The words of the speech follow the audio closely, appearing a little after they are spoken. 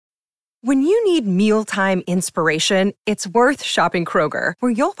When you need mealtime inspiration, it's worth shopping Kroger,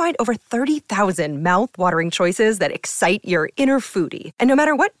 where you'll find over 30,000 mouth-watering choices that excite your inner foodie. And no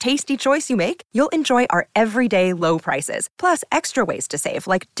matter what tasty choice you make, you'll enjoy our everyday low prices, plus extra ways to save,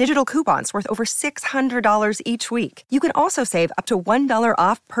 like digital coupons worth over $600 each week. You can also save up to $1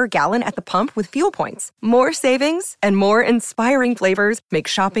 off per gallon at the pump with fuel points. More savings and more inspiring flavors make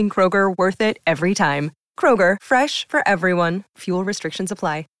shopping Kroger worth it every time. Kroger, fresh for everyone. Fuel restrictions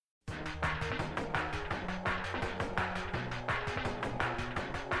apply.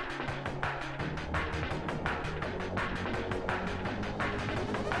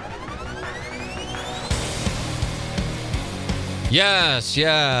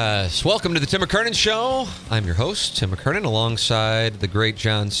 Yes. Welcome to the Tim McKernan Show. I'm your host, Tim McKernan, alongside the great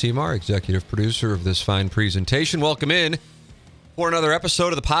John Seymour, executive producer of this fine presentation. Welcome in for another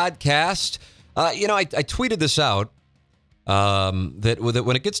episode of the podcast. I tweeted this out, that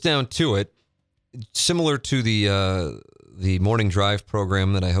when it gets down to it, similar to the morning drive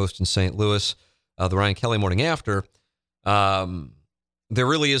program that I host in St. Louis, the Ryan Kelly Morning After, there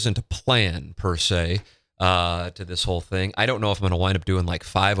really isn't a plan per se to this whole thing. I don't know if I'm going to wind up doing like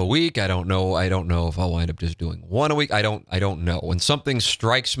 5 a week. I don't know if I'll wind up just doing 1 a week. I don't know. When something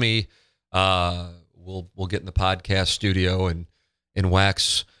strikes me, we'll get in the podcast studio and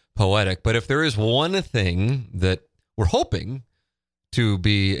wax poetic. But if there is one thing that we're hoping to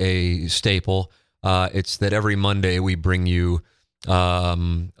be a staple, it's that every Monday we bring you a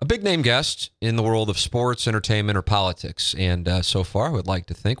big name guest in the world of sports, entertainment, or politics. And so far, I would like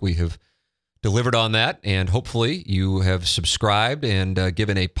to think we have delivered on that, and hopefully you have subscribed and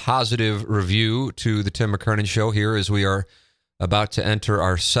given a positive review to the Tim McKernan Show here as we are about to enter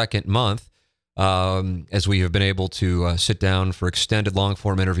our second month, as we have been able to sit down for extended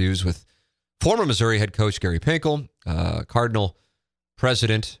long-form interviews with former Missouri head coach Gary Pinkel, Cardinal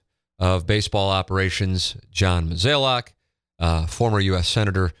president of baseball operations John Mozeliak, former U.S.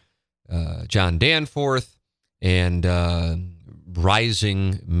 Senator John Danforth, and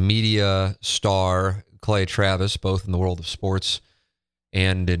rising media star Clay Travis, both in the world of sports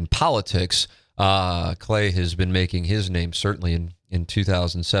and in politics. Clay has been making his name certainly in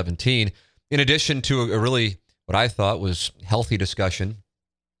 2017, in addition to a really, what I thought was healthy discussion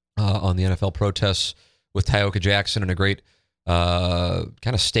on the NFL protests with Tyoka Jackson, and a great kind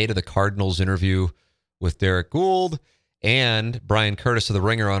of state of the Cardinals interview with Derek Gould and Brian Curtis of The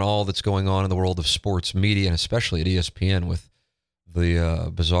Ringer on all that's going on in the world of sports media, and especially at ESPN with the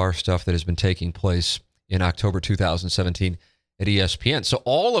bizarre stuff that has been taking place in October 2017 at ESPN. So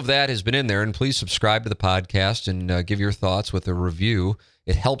all of that has been in there, and please subscribe to the podcast and give your thoughts with a review.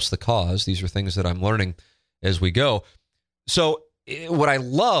 It helps the cause. These are things that I'm learning as we go. So what I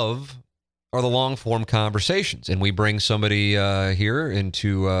love are the long-form conversations, and we bring somebody here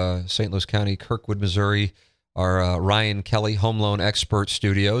into St. Louis County, Kirkwood, Missouri, our Ryan Kelly Home Loan Expert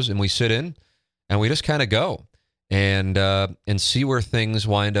Studios, and we sit in and we just kind of go and see where things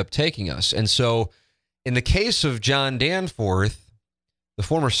wind up taking us. And so in the case of John Danforth, the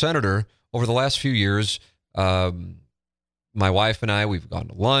former senator, over the last few years, my wife and I, we've gone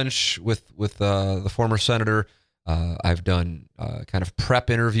to lunch with the former senator. I've done kind of prep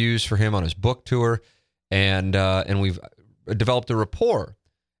interviews for him on his book tour, and we've developed a rapport.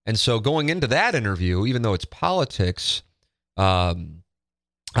 And so going into that interview, even though it's politics, I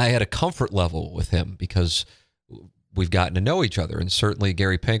had a comfort level with him because we've gotten to know each other. And certainly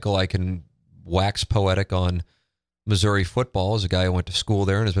Gary Pinkel, I can wax poetic on Missouri football as a guy who went to school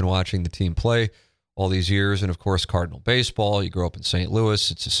there and has been watching the team play all these years. And of course, Cardinal baseball. You grew up in St.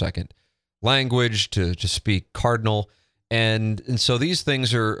 Louis. It's a second language to speak Cardinal. And so these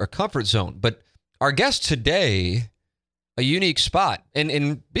things are a comfort zone. But our guest today, a unique spot.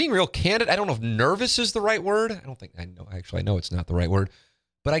 And being real candid, I don't know if nervous is the right word. I know it's not the right word.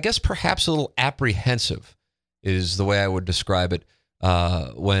 But I guess perhaps a little apprehensive is the way I would describe it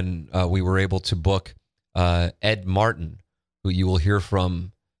when we were able to book Ed Martin, who you will hear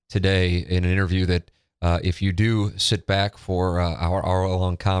from today in an interview that if you do sit back for our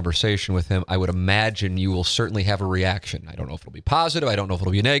hour-long conversation with him, I would imagine you will certainly have a reaction. I don't know if it'll be positive. I don't know if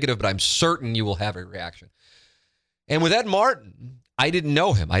it'll be negative, but I'm certain you will have a reaction. And with Ed Martin, I didn't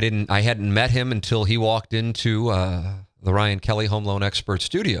know him. I hadn't met him until he walked into the Ryan Kelly Home Loan Expert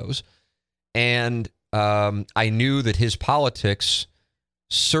Studios. And I knew that his politics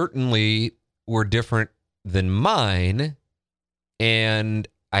certainly were different than mine, and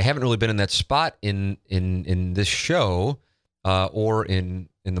I haven't really been in that spot in this show or in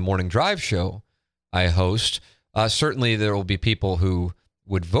the morning drive show I host. Certainly, there will be people who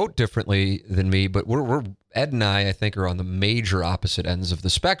would vote differently than me, but we're Ed and I think, are on the major opposite ends of the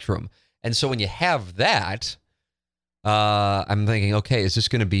spectrum. And so when you have that, I'm thinking, okay, is this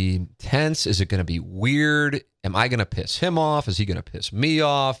going to be tense? Is it going to be weird? Am I going to piss him off? Is he going to piss me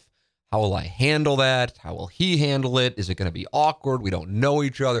off? How will I handle that? How will he handle it? Is it going to be awkward? We don't know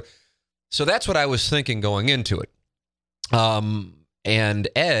each other. So that's what I was thinking going into it. And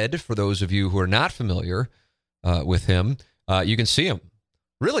Ed, for those of you who are not familiar with him, you can see him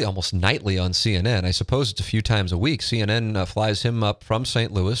really almost nightly on CNN. I suppose it's a few times a week. CNN flies him up from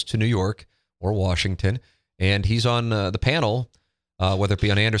St. Louis to New York or Washington, and he's on the panel, whether it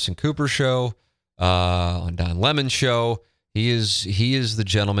be on Anderson Cooper's show, on Don Lemon's show. He is the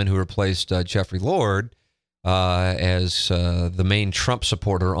gentleman who replaced Jeffrey Lord as the main Trump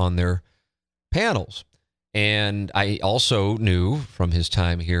supporter on their panels. And I also knew from his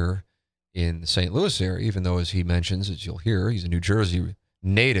time here in the St. Louis area, even though, as he mentions, as you'll hear, he's a New Jersey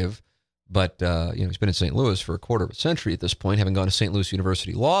native, but he's been in St. Louis for a quarter of a century at this point, having gone to St. Louis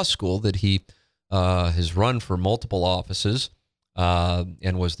University Law School, that he has run for multiple offices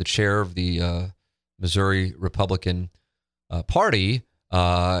and was the chair of the Missouri Republican Party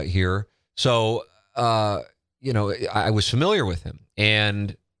here. So, I was familiar with him,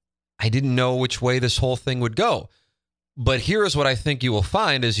 and I didn't know which way this whole thing would go. But here is what I think you will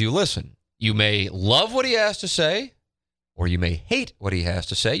find as you listen. You may love what he has to say, or you may hate what he has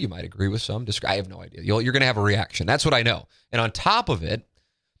to say. You might agree with some. I have no idea. You're going to have a reaction. That's what I know. And on top of it,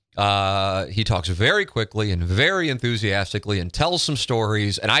 he talks very quickly and very enthusiastically and tells some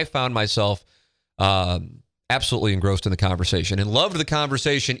stories. And I found myself absolutely engrossed in the conversation and loved the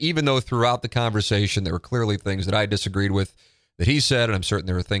conversation, even though throughout the conversation there were clearly things that I disagreed with that he said, and I'm certain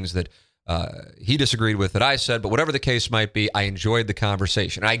there were things that he disagreed with that I said. But whatever the case might be, I enjoyed the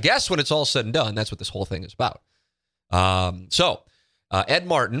conversation. And I guess when it's all said and done, that's what this whole thing is about. So Ed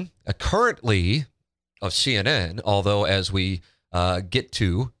Martin, currently of CNN, although as we get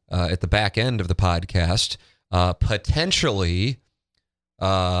to at the back end of the podcast, potentially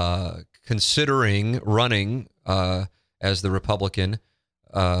considering running as the Republican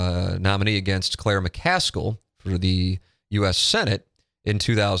nominee against Claire McCaskill for the U.S. Senate in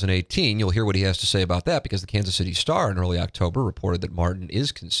 2018. You'll hear what he has to say about that, because the Kansas City Star in early October reported that Martin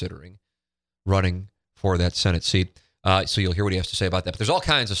is considering running for that Senate seat. So you'll hear what he has to say about that. But there's all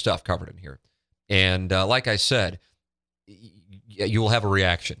kinds of stuff covered in here. And like I said, you will have a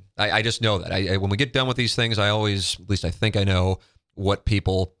reaction. I just know that. When we get done with these things, I always, at least I think I know what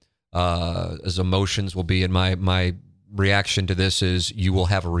people as emotions will be. And my reaction to this is you will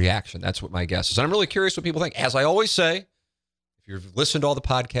have a reaction. That's what my guess is. And I'm really curious what people think. As I always say, if you've listened to all the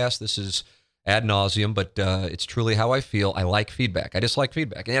podcasts, this is ad nauseum, but it's truly how I feel. I like feedback. I just like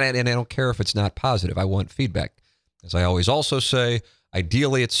feedback. And I don't care if it's not positive. I want feedback. As I always also say,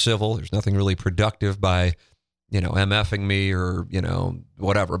 ideally it's civil. There's nothing really productive by, MFing me or,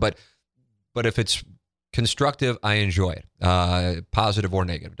 whatever. But if it's constructive, I enjoy it. Positive or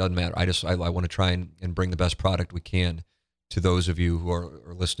negative, doesn't matter. I want to try and bring the best product we can to those of you who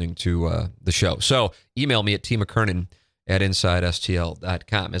are listening to the show. So email me at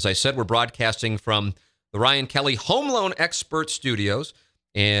tmckernan@InsideSTL.com. As I said, we're broadcasting from the Ryan Kelly Home Loan Expert Studios,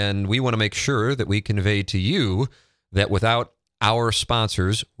 and we want to make sure that we convey to you that without our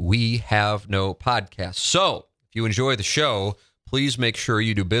sponsors, we have no podcast. So if you enjoy the show, please make sure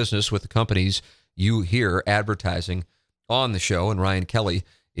you do business with the companies you hear advertising on the show. And Ryan Kelly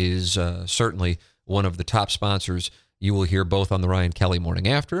is certainly one of the top sponsors you will hear both on the Ryan Kelly Morning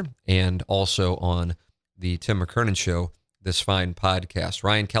After and also on the Tim McKernan Show, this fine podcast.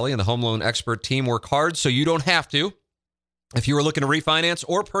 Ryan Kelly and the Home Loan Expert team work hard so you don't have to. If you are looking to refinance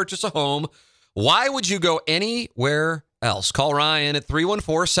or purchase a home, why would you go anywhere else? Call Ryan at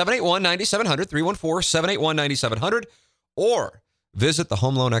 314-781-9700, 314-781-9700, or visit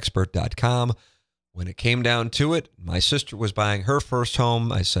thehomeloanexpert.com. When it came down to it, my sister was buying her first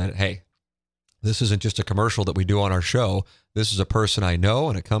home. I said, hey, this isn't just a commercial that we do on our show. This is a person I know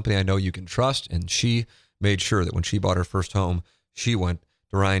and a company I know you can trust. And she made sure that when she bought her first home, she went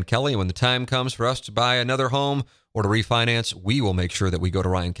to Ryan Kelly. And when the time comes for us to buy another home or to refinance, we will make sure that we go to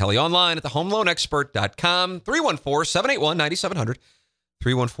Ryan Kelly online at thehomeloanexpert.com, 314-781-9700,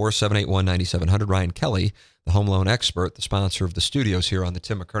 314-781-9700. Ryan Kelly, the Home Loan Expert, the sponsor of the studios here on the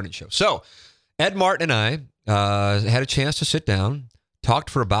Tim McKernan Show. So Ed Martin and I had a chance to sit down, talked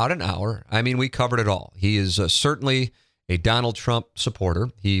for about an hour. I mean, we covered it all. He is certainly a Donald Trump supporter.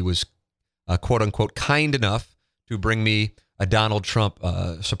 He was, quote unquote, kind enough to bring me a Donald Trump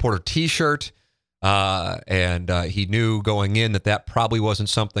supporter T-shirt. And he knew going in that probably wasn't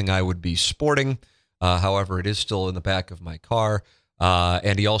something I would be sporting. However, it is still in the back of my car.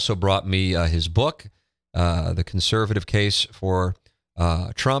 And he also brought me his book, The Conservative Case for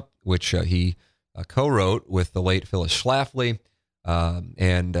Trump, which he co-wrote with the late Phyllis Schlafly.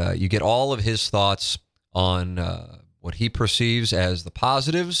 And you get all of his thoughts on what he perceives as the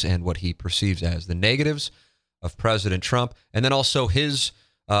positives and what he perceives as the negatives of President Trump, and then also his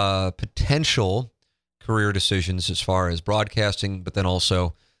potential career decisions as far as broadcasting, but then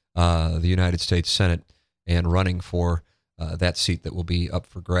also the United States Senate and running for that seat that will be up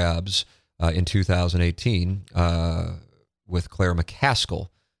for grabs in 2018 with Claire McCaskill,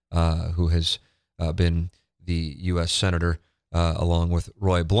 who has been the U.S. Senator along with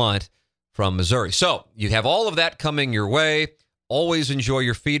Roy Blunt from Missouri. So you have all of that coming your way. Always enjoy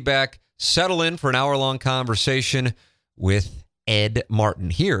your feedback. Settle in for an hour-long conversation with Ed Martin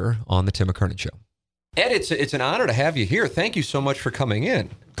here on the Tim McKernan Show. Ed, it's an honor to have you here. Thank you so much for coming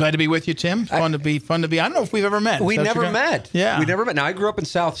in. Glad to be with you, Tim. Fun to be. I don't know if we've ever met. We never met. Yeah. We never met. Now, I grew up in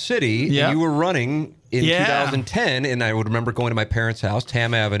South City. Yep. And you were running in 2010, and I would remember going to my parents' house,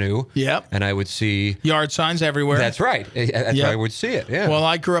 Tam Avenue. Yep. And I would see yard signs everywhere. That's right. That's where I would see it. Yeah. Well,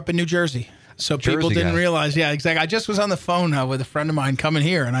 I grew up in New Jersey. So people didn't realize. Yeah, exactly. I just was on the phone with a friend of mine coming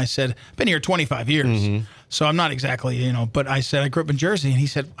here, and I said, I've been here 25 years. Mm-hmm. So I'm not exactly, but I said, I grew up in Jersey. And he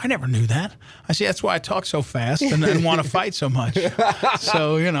said, I never knew that. I said, that's why I talk so fast and want to fight so much.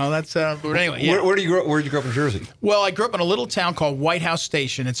 So, that's, but anyway. Yeah. Where did you grow up in Jersey? Well, I grew up in a little town called White House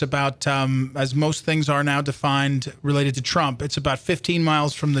Station. It's about, as most things are now defined related to Trump, it's about 15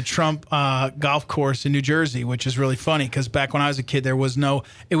 miles from the Trump golf course in New Jersey, which is really funny because back when I was a kid, it was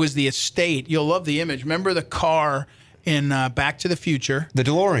the estate. You'll love the image. Remember the car in Back to the Future? The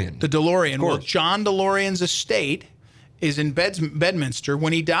DeLorean. The DeLorean. Well, John DeLorean's estate is in Bedminster.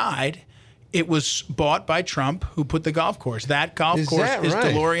 When he died, it was bought by Trump, who put the golf course. That golf course is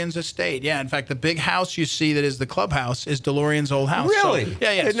right? DeLorean's estate. Yeah, in fact, the big house you see that is the clubhouse is DeLorean's old house. Really? So, yeah.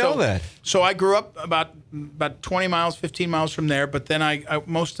 I didn't know that. So I grew up about 20 miles, 15 miles from there, but then I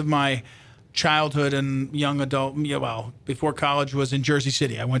most of my childhood and young adult, before college was in Jersey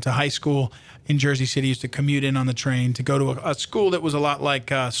City. I went to high school in Jersey City, used to commute in on the train to go to a school that was a lot like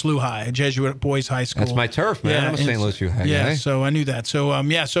SLU High, a Jesuit boys' high school. That's my turf, man. I'm a St. Louis U High guy. So I knew that. So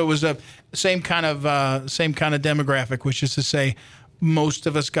so it was a same kind of demographic, which is to say, most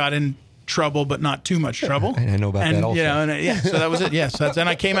of us got in trouble, but not too much trouble. I know about that also. So that was it. Yes, and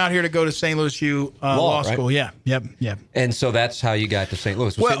I came out here to go to St. Louis U law school. Right? Yeah, yep. And so that's how you got to St.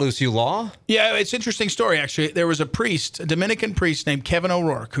 Louis. Was St. Louis U law? Yeah, it's an interesting story actually. There was a Dominican priest named Kevin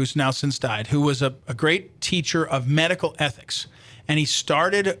O'Rourke, who's now since died, who was a great teacher of medical ethics, and he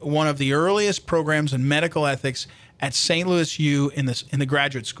started one of the earliest programs in medical ethics at St. Think in the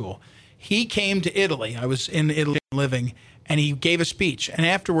graduate school. He came to Italy. I was in Italy living. And he gave a speech. And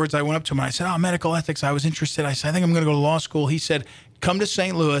afterwards, I went up to him and I said, medical ethics, I was interested. I said, I think I'm going to go to law school. He said, come to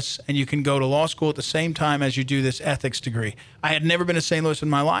St. Louis and you can go to law school at the same time as you do this ethics degree. I had never been to St. Louis in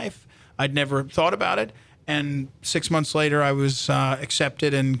my life. I'd never thought about it. And 6 months later, I was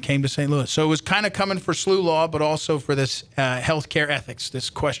accepted and came to St. Louis. So it was kind of coming for SLU law, but also for this healthcare ethics, this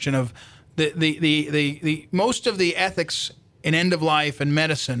question of the most of the ethics in end of life and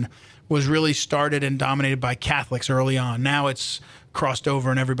medicine was really started and dominated by Catholics early on. Now it's crossed over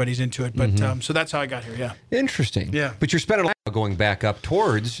and everybody's into it. But so that's how I got here, yeah. Interesting. Yeah. But you're spending a lot going back up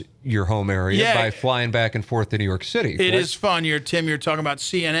towards your home area by flying back and forth to New York City. It is fun. Tim, you're talking about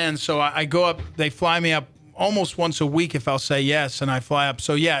CNN. So I go up, they fly me up almost once a week if I'll say yes, and I fly up.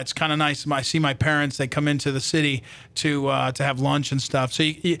 So yeah, it's kind of nice. I see my parents. They come into the city to have lunch and stuff. So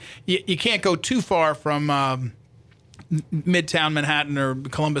you can't go too far from Midtown Manhattan or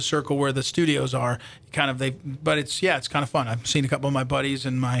Columbus Circle where the studios are. But it's kind of fun. I've seen a couple of my buddies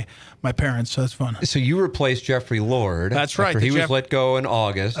and my parents, so it's fun. So you replaced Jeffrey Lord. That's right. After he was let go in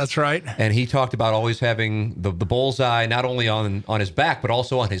August. That's right. And he talked about always having the bullseye not only on his back but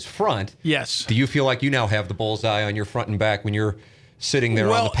also on his front. Yes. Do you feel like you now have the bullseye on your front and back when you're sitting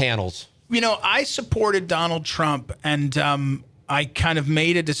there on the panels? I supported Donald Trump, and I kind of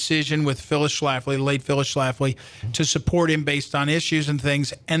made a decision with Phyllis Schlafly, the late Phyllis Schlafly, to support him based on issues and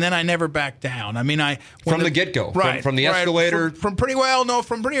things, and then I never backed down. I mean, from the get-go, right, from the escalator, from pretty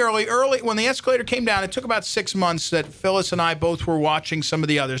early. Early when the escalator came down, it took about 6 months that Phyllis and I both were watching some of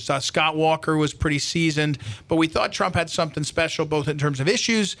the others. Scott Walker was pretty seasoned, but we thought Trump had something special, both in terms of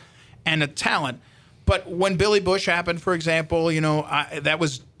issues and a talent. But when Billy Bush happened, for example, that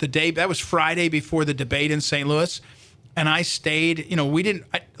was Friday before the debate in St. Louis. And I stayed, a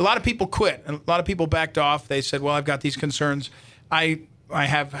lot of people quit. A lot of people backed off. They said, well, I've got these concerns. I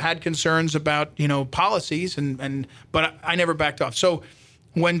have had concerns about, policies, but I never backed off. So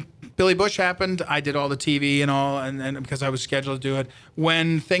when Billy Bush happened, I did all the TV and all, and because I was scheduled to do it.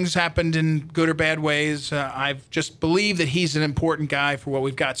 When things happened in good or bad ways, I've just believed that he's an important guy for what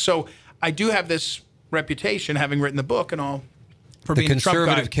we've got. So I do have this reputation, having written the book and all, for the being a Trump guy.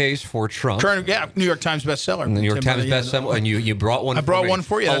 conservative case for Trump. New York Times bestseller. And the New York Times bestseller, and you brought one. I brought one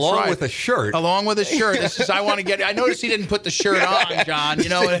for you. That's along right. with a shirt. Along with a shirt. This is I want to get. I noticed he didn't put the shirt on, John. You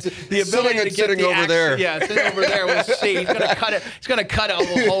know, the ability to get sitting the over action, there. Yeah, sitting over there. We'll see. He's gonna cut it. He's gonna cut a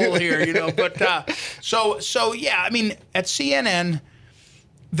little hole here. You know, but so yeah. I mean, at CNN.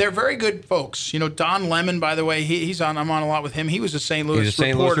 They're very good folks. You know, Don Lemon, by the way, he's on. I'm on a lot with him. He was a St. Louis reporter. He's a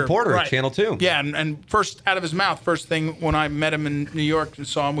St. Louis reporter right. at Channel 2. Yeah, and first out of his mouth, first thing when I met him in New York and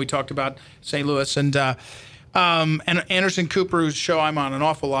saw him, we talked about St. Louis. And Anderson Cooper, whose show I'm on an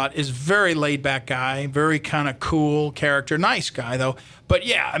awful lot, is very laid back guy, very kind of cool character, nice guy though. But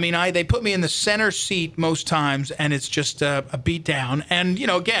yeah, I mean, they put me in the center seat most times, and it's just a beat down. And you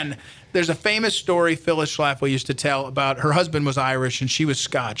know, again. There's a famous story Phyllis Schlafly used to tell about her husband was Irish and she was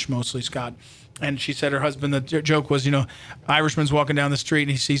Scotch, mostly Scot. And she said her husband, the joke was, you know, Irishman's walking down the street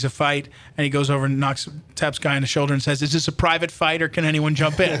and he sees a fight and he goes over and taps guy on the shoulder and says, "Is this a private fight or can anyone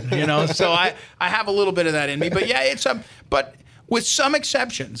jump in?" You know, so I have a little bit of that in me. But yeah, but with some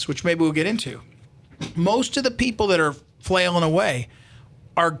exceptions, which maybe we'll get into, most of the people that are flailing away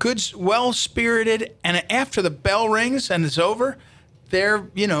are good, well-spirited, and after the bell rings and it's over, they're,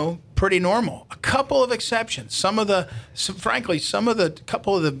 you know, pretty normal. A couple of exceptions. Frankly,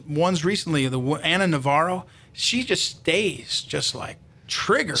 couple of the ones recently, Anna Navarro, she just stays just like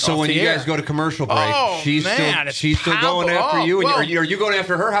triggered. So when you guys go to commercial break, she's still going after you, and are you going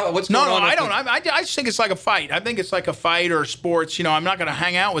after her? What's going on? No, I don't. I just think it's like a fight. I think it's like a fight or sports. You know, I'm not going to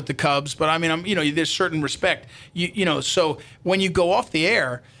hang out with the Cubs, but I mean, there's certain respect. You know, so when you go off the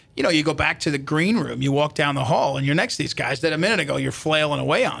air. You know, you go back to the green room, you walk down the hall, and you're next to these guys that a minute ago you're flailing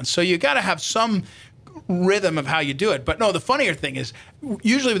away on. So you got to have some rhythm of how you do it. But no, the funnier thing is,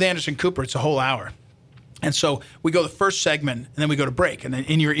 usually with Anderson Cooper, it's a whole hour. And so we go the first segment, and then we go to break. And then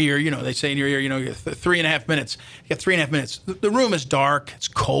in your ear, you know, they say in your ear, you know, you get 3.5 minutes. You got 3.5 minutes. The room is dark. It's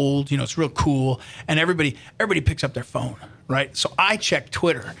cold. You know, it's real cool. And everybody picks up their phone, right? So I check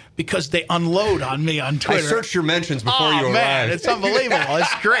Twitter because they unload on me on Twitter. I searched your mentions before you arrived. Man, it's unbelievable.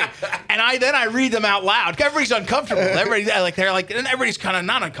 It's great. And then I read them out loud. Everybody's uncomfortable. And everybody's kind of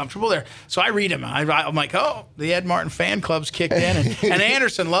not uncomfortable there. So I read them. I'm like, oh, the Ed Martin fan club's kicked in, and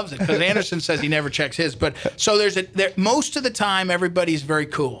Anderson loves it because Anderson says he never checks his. But so most of the time everybody's very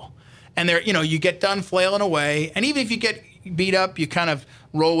cool, and you get done flailing away, and even if you get beat up, you kind of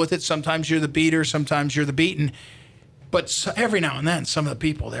roll with it. Sometimes you're the beater, sometimes you're the beaten. But every now and then, some of the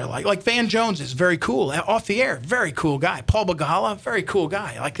people, they're like Van Jones is very cool. Off the air, very cool guy. Paul Begala, very cool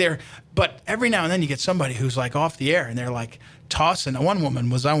guy. But every now and then you get somebody who's like off the air, and they're like tossing. One woman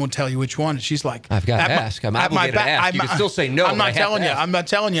was, I won't tell you which one, and she's like, I've got to ask. I'm obligated to ask. You can still say no. I'm not telling you.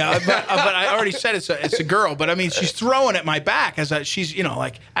 But I already said it's a girl. But I mean, she's throwing at my back she's, you know,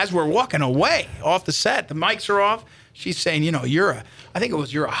 like as we're walking away off the set, the mics are off. She's saying, you know, you're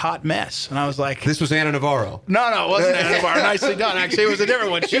a hot mess. And I was like... This was Anna Navarro. No, it wasn't Anna Navarro. Nicely done. Actually, it was a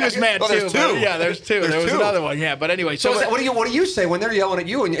different one. She was mad, too. There's two. Yeah, there's two. There was another one. Yeah, but anyway. So what do you say when they're yelling at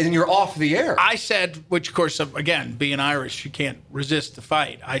you and you're off the air? I said, which, of course, again, being Irish, you can't resist the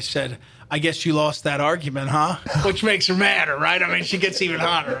fight. I said, I guess you lost that argument, huh? Which makes her madder, right? I mean, she gets even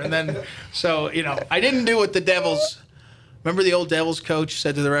hotter. And then, so, you know, I didn't do what the Devils... Remember the old Devils coach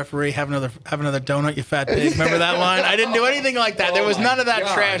said to the referee, have another donut, you fat pig? Remember that line? I didn't do anything like that. There was none of that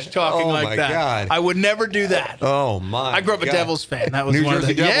trash talking like that. God. I would never do that. Oh, my I grew up a Devils fan. That was New one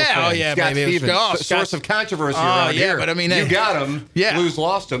Jersey of the... Devils fan. Oh, yeah, Scott baby. Stevens, source of controversy around here. But I mean... You got them, lose,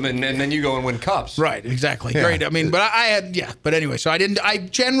 lost them, and then you go and win cups. Right, exactly. Yeah. Great. I mean, but I had... Yeah, but anyway, so I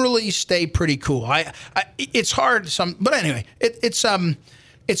generally stay pretty cool. It's hard but anyway, it's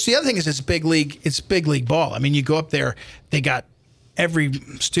the other thing is it's big league ball. I mean, you go up there, they got... Every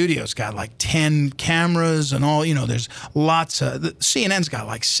studio's got like 10 cameras and all, you know, there's lots of, CNN's got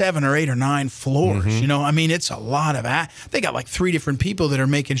like 7 or 8 or 9 floors, you know, I mean, it's a lot of, they got like 3 different people that are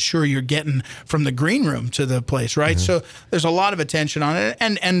making sure you're getting from the green room to the place, right? So there's a lot of attention on it.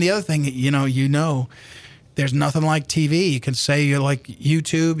 And the other thing, you know, there's nothing like TV. You can say you like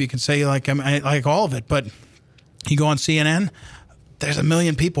YouTube, you can say you like all of it, but you go on CNN, there's 1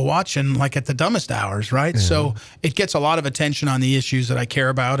 million people watching, like at the dumbest hours, right? Yeah. So it gets a lot of attention on the issues that I care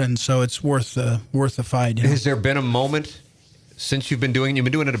about, and so it's worth the fight. You know? Has there been a moment since you've been doing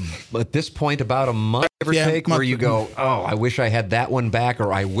it at this point about a month, give or take, where you go, oh, I wish I had that one back,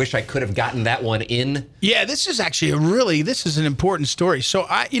 or I wish I could have gotten that one in? Yeah, this is actually this is an important story. So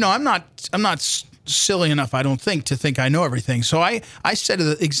I'm not silly enough, I don't think, to think I know everything. So I said to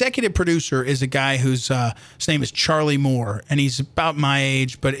the executive producer is a guy whose his name is Charlie Moore, and he's about my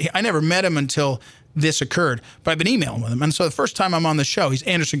age, but I never met him until this occurred. But I've been emailing with him. And so the first time I'm on the show, he's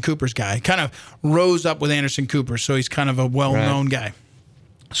Anderson Cooper's guy. He kind of rose up with Anderson Cooper, so he's kind of a well-known guy.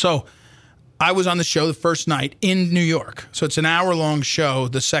 So I was on the show the first night in New York. So it's an hour-long show,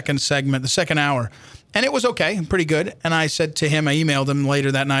 the second segment, the second hour. And it was okay, pretty good. And I said to him, I emailed him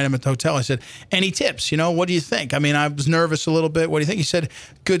later that night. I'm at the hotel. I said, any tips? What do you think? I mean, I was nervous a little bit. What do you think? He said,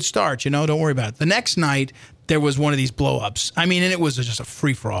 good start, don't worry about it. The next night, there was one of these blow-ups. I mean, and it was just a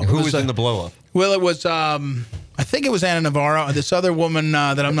free-for-all. Who was in the blow-up? Well, it was, I think it was Anna Navarro, this other woman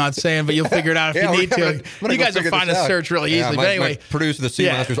that I'm not saying, but you'll figure it out if you need to. You guys will find a search really easily. But anyway. My producer, the Sea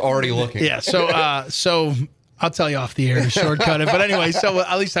Monster's already looking. Yeah, so I'll tell you off the air to shortcut it. But anyway, so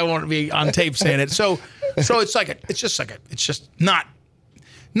at least I won't be on tape saying it. So it's just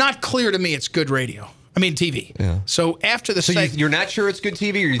not clear to me it's good radio. I mean, TV. Yeah. So after the you're not sure it's good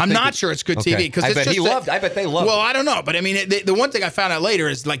TV, or you I'm not sure it's good TV because I bet they loved it. Well, I don't know, but I mean, the one thing I found out later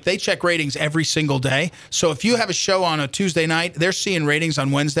is like they check ratings every single day. So if you have a show on a Tuesday night, they're seeing ratings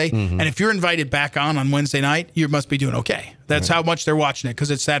on Wednesday, and if you're invited back on Wednesday night, you must be doing okay. That's how much they're watching it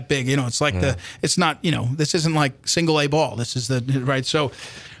because it's that big. It's like it's not. This isn't like single A ball. This is the right. So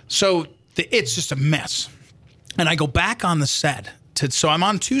it's just a mess, and I go back on the set. So I'm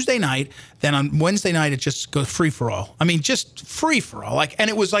on Tuesday night, then on Wednesday night it just goes free for all. I mean, just free for all. And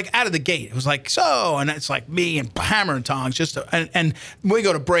it was like out of the gate. It was like and it's like me and hammer and tongs. And when we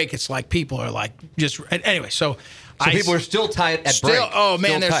go to break, it's like people are like anyway. So people are still tight at break. Oh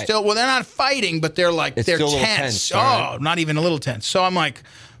man, they're still. Well, they're not fighting, but they're like they're tense. Oh, not even a little tense. So I'm like,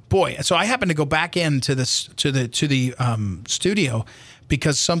 boy. So I happened to go back into this to the studio.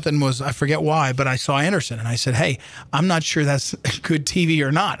 Because something was, I forget why, but I saw Anderson and I said, hey, I'm not sure that's good TV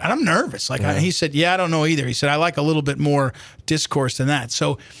or not. And I'm nervous. He said, yeah, I don't know either. He said, I like a little bit more discourse than that.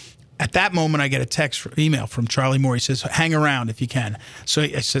 So at that moment, I get a email from Charlie Moore. He says, hang around if you can. So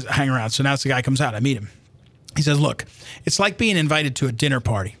I says, hang around. So now the guy comes out. I meet him. He says, look, it's like being invited to a dinner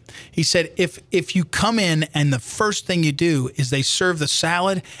party. He said, if you come in and the first thing you do is they serve the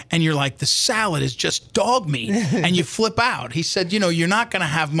salad and you're like, the salad is just dog meat and you flip out. He said, you're not going to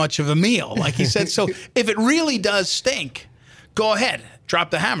have much of a meal. Like he said, so if it really does stink, go ahead, drop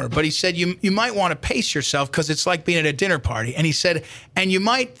the hammer. But he said, you might want to pace yourself because it's like being at a dinner party. And he said, and you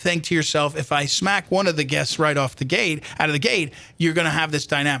might think to yourself, if I smack one of the guests right out of the gate, you're going to have this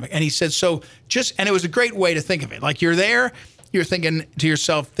dynamic. And he said, and it was a great way to think of it. Like you're there, you're thinking to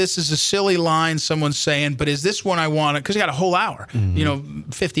yourself, this is a silly line someone's saying, but is this one I want to, because you got a whole hour,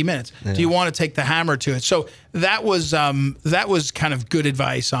 50 minutes. Yeah. Do you want to take the hammer to it? So that was kind of good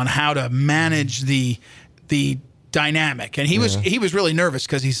advice on how to manage the dynamic. And he was really nervous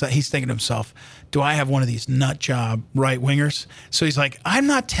because he's thinking to himself, do I have one of these nut job right wingers? So he's like, I'm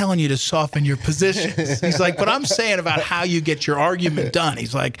not telling you to soften your positions. He's like, but I'm saying about how you get your argument done.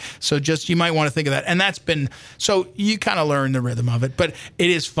 He's like, so just you might want to think of that. And that's been, so you kind of learn the rhythm of it. But it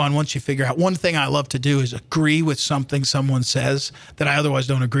is fun once you figure out. One thing I love to do is agree with something someone says that I otherwise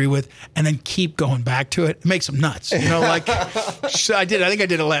don't agree with, and then keep going back to it. It makes them nuts. Like so I think I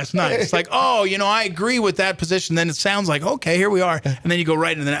did it last night. It's like, I agree with that position. Then it sounds like, okay, here we are. And then you go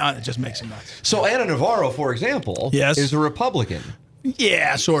right into it just makes them nuts. So Anna Navarro, for example, is a Republican.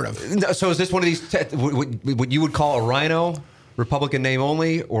 Yeah, sort of. So is this one of these, what you would call a rhino? Republican name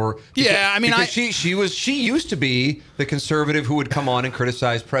only, or yeah, I mean, she used to be the conservative who would come on and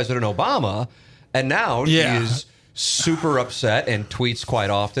criticize President Obama, and now she is super upset and tweets quite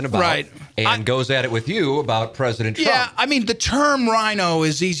often about and goes at it with you about President Trump. Yeah, I mean, the term rhino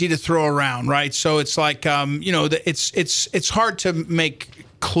is easy to throw around, right? So it's like it's hard to make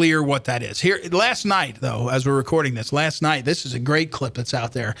clear what that is. Here last night, though, as we're recording this, this is a great clip that's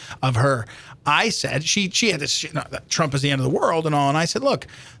out there of her. I said she had this that Trump is the end of the world and all, and I said, look,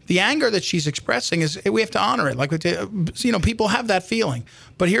 the anger that she's expressing is we have to honor it. Like people have that feeling,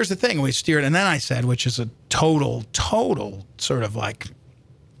 but here's the thing: we steer it. And then I said, which is a total sort of like,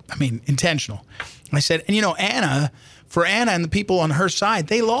 I mean, intentional. I said, and Anna. For Anna and the people on her side,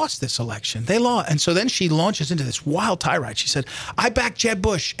 they lost this election. They lost. And so then she launches into this wild tirade. She said, I backed Jeb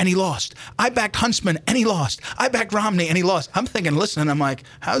Bush, and he lost. I backed Huntsman, and he lost. I backed Romney, and he lost. I'm thinking, listen, and I'm like,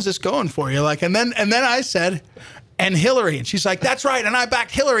 how's this going for you? Like, and then I said, and Hillary. And she's like, that's right, and I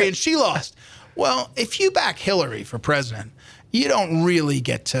backed Hillary, and she lost. Well, if you back Hillary for president, you don't really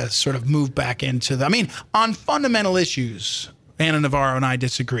get to sort of move back into on fundamental issues, Anna Navarro and I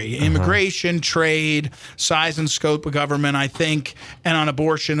disagree. Immigration, trade, size and scope of government, I think, and on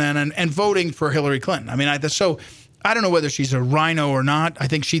abortion and voting for Hillary Clinton. I mean, so I don't know whether she's a rhino or not. I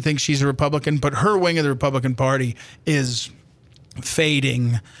think she thinks she's a Republican, but her wing of the Republican Party is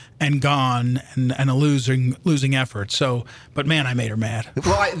fading and gone and a losing effort. So, but man, I made her mad.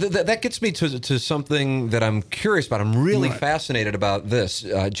 Well, that gets me to something that I'm curious about. I'm really fascinated about this.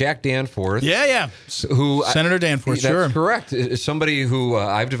 Jack Danforth. Yeah. Senator Danforth, that's sure. correct. Is somebody who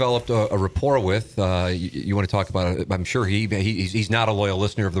I've developed a rapport with. You want to talk about it? I'm sure he's not a loyal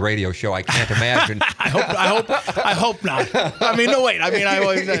listener of the radio show. I can't imagine. I hope not. I mean, no, wait. I mean, I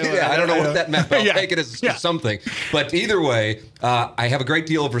don't know what that meant, but I'll take it as something. But either way, I have a great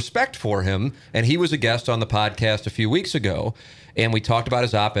deal of respect for him, and he was a guest on the podcast a few weeks ago, and we talked about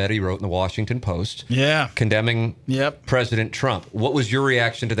his op-ed he wrote in the Washington Post, condemning President Trump. What was your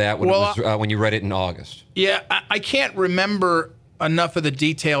reaction to that when you read it in August? Yeah, I can't remember enough of the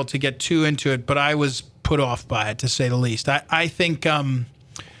detail to get too into it, but I was put off by it, to say the least. I think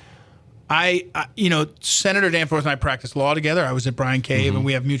Senator Danforth and I practiced law together. I was at Bryan Cave, and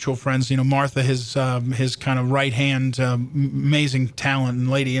we have mutual friends. Martha, his kind of right hand, amazing talent and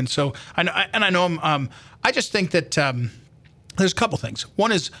lady. And so I know him. I just think that there's a couple things.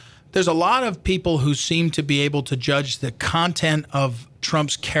 One is there's a lot of people who seem to be able to judge the content of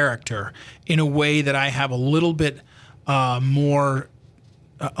Trump's character in a way that I have a little bit more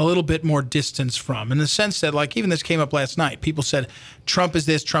distance from, in the sense that, like, even this came up last night. People said Trump is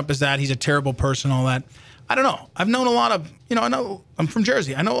this, Trump is that, he's a terrible person, all that. I don't know. I've known a lot of, I'm from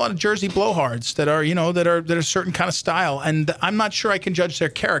Jersey. I know a lot of Jersey blowhards that are a certain kind of style, and I'm not sure I can judge their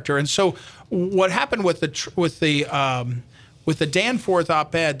character. And so, what happened with the Danforth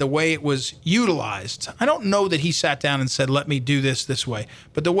op-ed, the way it was utilized, I don't know that he sat down and said, "Let me do this way,"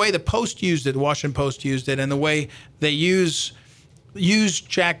 but the way the Post used it, the Washington Post used it, and the way they use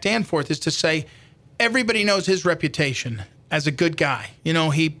Jack Danforth is to say everybody knows his reputation as a good guy.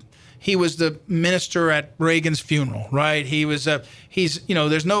 He was the minister at Reagan's funeral, right?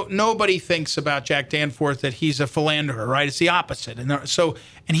 There's nobody thinks about Jack Danforth that he's a philanderer, right? It's the opposite. And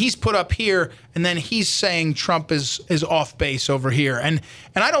he's put up here, and then he's saying Trump is off base over here. And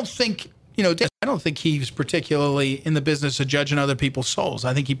I don't think I don't think he's particularly in the business of judging other people's souls.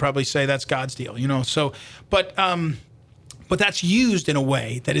 I think he'd probably say that's God's deal, But that's used in a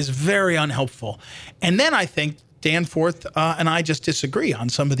way that is very unhelpful. And then I think Danforth and I just disagree on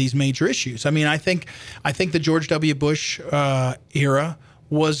some of these major issues. I mean, I think the George W. Bush era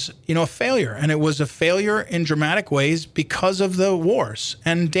was, a failure, and it was a failure in dramatic ways because of the wars.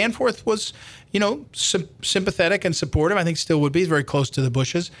 And Danforth was, sympathetic and supportive. I think still would be. He's very close to the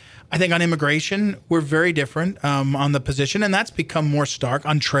Bushes. I think on immigration, we're very different on the position, and that's become more stark.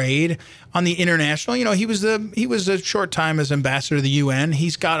 On trade, on the international, he was a short time as ambassador to the UN.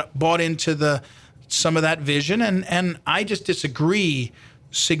 He's got bought into some of that vision, and I just disagree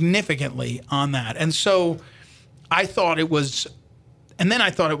significantly on that. And so I thought it was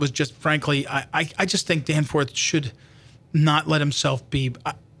just, frankly, I just think Danforth should not let himself be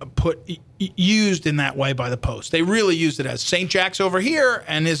used in that way by the Post. They really used it as St. Jack's over here,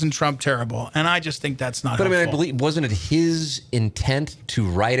 and isn't Trump terrible? And I just think that's not helpful. I believe, wasn't it his intent to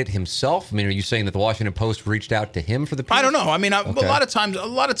write it himself? I mean, are you saying that the Washington Post reached out to him for the piece? I don't know. I mean, a lot of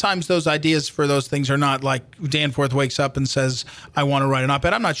times those ideas for those things are not like Danforth wakes up and says, I want to write an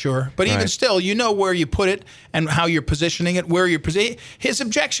op-ed. I'm not sure. But even still, where you put it and how you're positioning it, his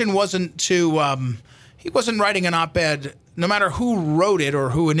objection wasn't to, he wasn't writing an op-ed, no matter who wrote it or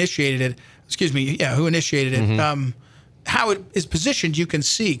who initiated it. How it is positioned, you can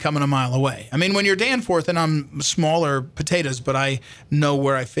see coming a mile away. I mean, when you're Danforth, and I'm smaller potatoes, but I know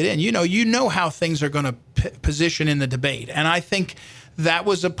where I fit in. You know how things are going to position in the debate, and I think that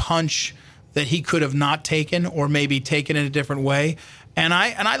was a punch that he could have not taken, or maybe taken in a different way. And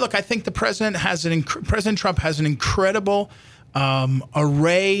I think the president President Trump has an incredible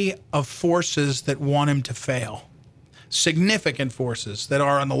array of forces that want him to fail. Significant forces that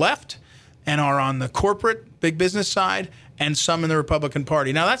are on the left and are on the corporate big business side, and some in the Republican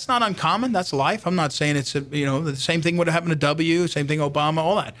Party. Now, that's not uncommon. That's life. I'm not saying it's the same thing would have happened to W, same thing Obama,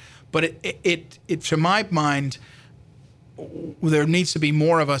 all that. But it to my mind, there needs to be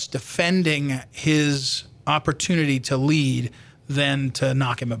more of us defending his opportunity to lead than to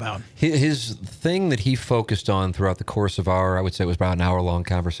knock him about. His thing that he focused on throughout the course of I would say it was about an hour-long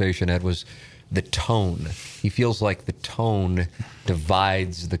conversation, Ed, was the tone. He feels like the tone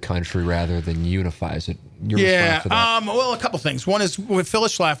divides the country rather than unifies it. Your response to that? Well, a couple things. One is with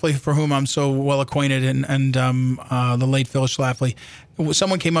Phyllis Schlafly, for whom I'm so well acquainted, and the late Phyllis Schlafly.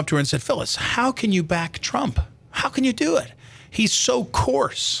 Someone came up to her and said, Phyllis, how can you back Trump? How can you do it? He's so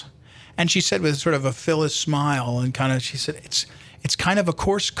coarse. And she said with sort of a Phyllis smile, and she said, it's kind of a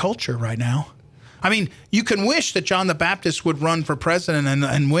coarse culture right now. I mean, you can wish that John the Baptist would run for president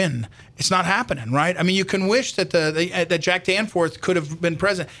and win. It's not happening, right? I mean, you can wish that that Jack Danforth could have been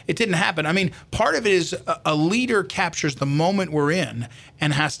president. It didn't happen. I mean, part of it is a leader captures the moment we're in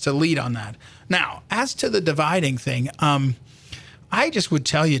and has to lead on that. Now, as to the dividing thing, I just would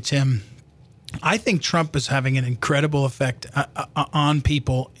tell you, Tim, I think Trump is having an incredible effect on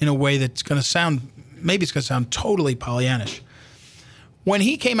people in a way that's going to sound, maybe it's going to sound totally Pollyannish. When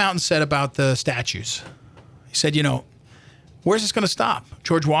he came out and said about the statues, he said, where's this going to stop?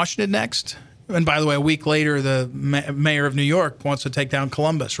 George Washington next? And by the way, a week later, the mayor of New York wants to take down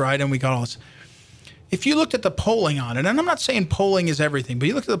Columbus, right? And we got all this. If you looked at the polling on it, and I'm not saying polling is everything, but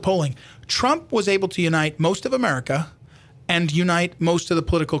you looked at the polling, Trump was able to unite most of America and unite most of the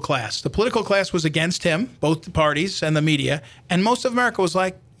political class. The political class was against him, both the parties and the media, and most of America was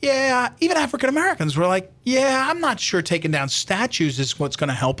like, yeah, even African Americans were like, yeah, I'm not sure taking down statues is what's going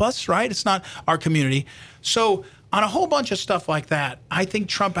to help us, right? It's not our community. So on a whole bunch of stuff like that, I think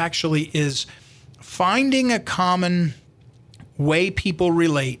Trump actually is finding a common way people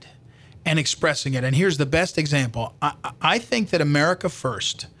relate and expressing it. And here's the best example. I think that America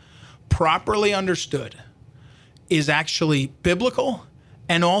First, properly understood, is actually biblical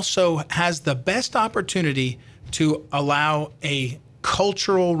and also has the best opportunity to allow a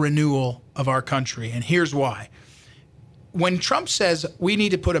cultural renewal of our country. And here's why. When Trump says we need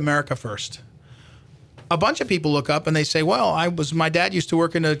to put America first, a bunch of people look up and they say, well, my dad used to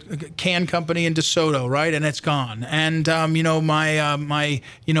work in a can company in DeSoto, right? And it's gone. And, my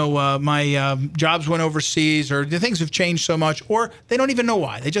jobs went overseas, or the things have changed so much, or they don't even know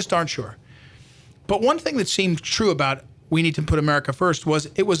why. They just aren't sure. But one thing that seemed true about we need to put America first was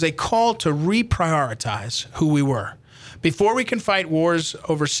it was a call to reprioritize who we were. Before we can fight wars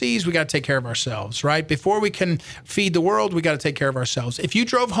overseas, we got to take care of ourselves, right? Before we can feed the world, we got to take care of ourselves. If you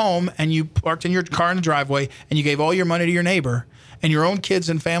drove home and you parked in your car in the driveway and you gave all your money to your neighbor and your own kids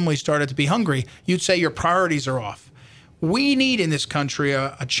and family started to be hungry, you'd say your priorities are off. We need in this country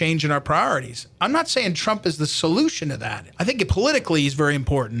a change in our priorities. I'm not saying Trump is the solution to that. I think politically he's very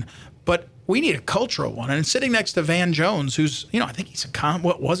important, but we need a cultural one. And sitting next to Van Jones, who's, I think he's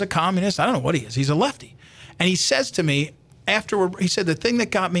was a communist. I don't know what he is. He's a lefty. And he says to me afterward, he said, the thing that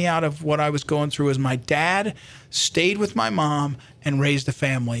got me out of what I was going through is my dad stayed with my mom and raised a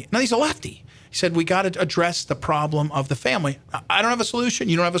family. Now, he's a lefty. He said, we got to address the problem of the family. I don't have a solution.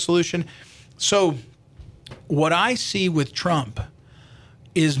 You don't have a solution. So what I see with Trump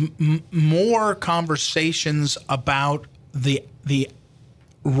is more conversations about the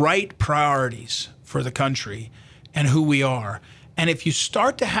right priorities for the country and who we are. And if you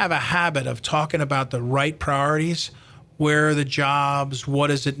start to have a habit of talking about the right priorities, where are the jobs, what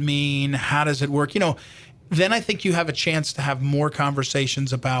does it mean, how does it work, then I think you have a chance to have more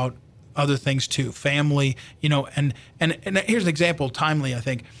conversations about other things too, family, and here's an example, timely, I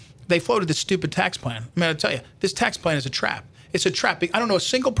think. They floated this stupid tax plan. I mean, I'll tell you, this tax plan is a trap. It's a trap. I don't know a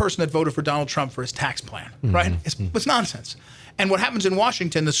single person that voted for Donald Trump for his tax plan, right? It's nonsense. And what happens in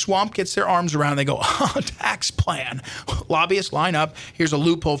Washington, the swamp gets their arms around, they go, oh, tax plan. Lobbyists line up. Here's a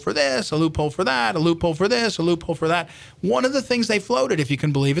loophole for this, a loophole for that, a loophole for this, a loophole for that. One of the things they floated, if you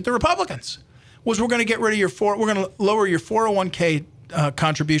can believe it, the Republicans, was we're going to get rid of we're going to lower your 401k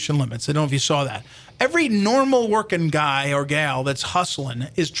contribution limits. I don't know if you saw that. Every normal working guy or gal that's hustling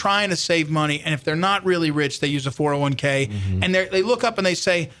is trying to save money. And if they're not really rich, they use a 401k. And they look up and they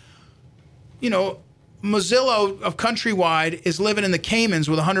say, Mazzillo of Countrywide is living in the Caymans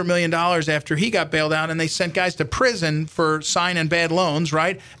with $100 million after he got bailed out, and they sent guys to prison for signing bad loans,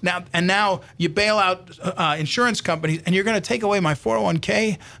 right? Now you bail out insurance companies, and you're going to take away my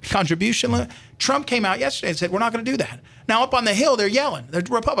 401k contribution limit? Trump came out yesterday and said, we're not going to do that. Now, up on the Hill, they're yelling. They're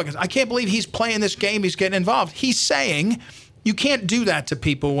Republicans. I can't believe he's playing this game. He's getting involved. He's saying you can't do that to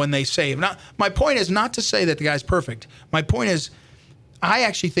people when they save. Now, my point is not to say that the guy's perfect. My point is, I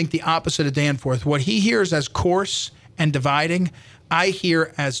actually think the opposite of Danforth. What he hears as coarse and dividing, I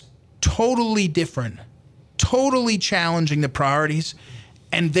hear as totally different, totally challenging the priorities,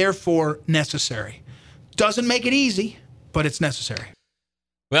 and therefore necessary. Doesn't make it easy, but it's necessary.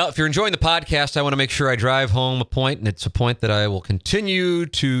 Well, if you're enjoying the podcast, I want to make sure I drive home a point, and it's a point that I will continue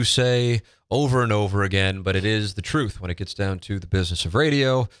to say over and over again, but it is the truth when it gets down to the business of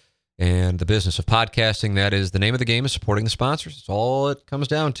radio and the business of podcasting. That is the name of the game, is supporting the sponsors. It's all it comes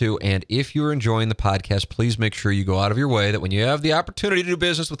down to. And if you're enjoying the podcast, please make sure you go out of your way that when you have the opportunity to do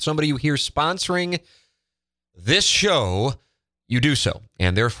business with somebody you hear sponsoring this show, you do so.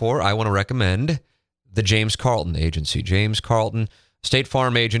 And therefore, I want to recommend the James Carlton Agency. James Carlton, State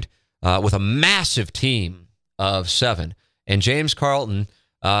Farm agent with a massive team of 7. And James Carlton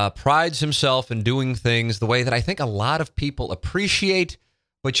prides himself in doing things the way that I think a lot of people appreciate,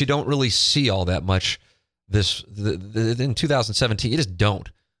 but you don't really see all that much in 2017. You just don't.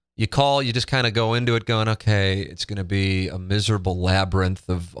 You call, you just kind of go into it going, okay, it's going to be a miserable labyrinth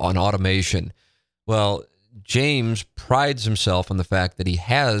on automation. Well, James prides himself on the fact that he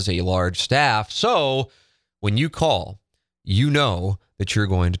has a large staff. So when you call, you know that you're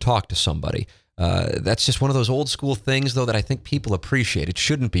going to talk to somebody. That's just one of those old school things, though, that I think people appreciate. It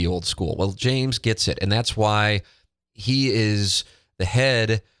shouldn't be old school. Well, James gets it, and that's why he is the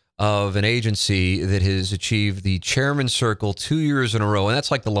head of an agency that has achieved the Chairman's Circle 2 years in a row, and that's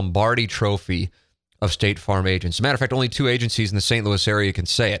like the Lombardi Trophy of State Farm agents. As a matter of fact, only 2 agencies in the St. Louis area can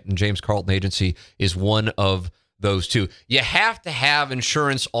say it, and James Carlton Agency is one of those 2. You have to have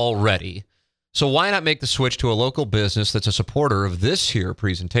insurance already, so why not make the switch to a local business that's a supporter of this here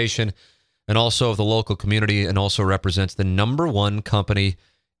presentation and also of the local community and also represents the #1 company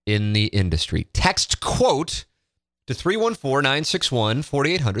in the industry? Text quote to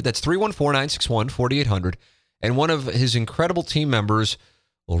 314-961-4800. That's 314-961-4800. And one of his incredible team members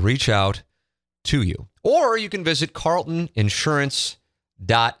will reach out to you. Or you can visit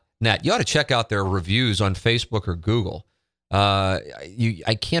carltoninsurance.net. You ought to check out their reviews on Facebook or Google.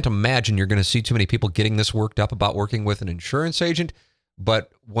 I can't imagine you're going to see too many people getting this worked up about working with an insurance agent.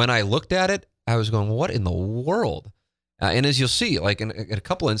 But when I looked at it, I was going, what in the world? And as you'll see, like in a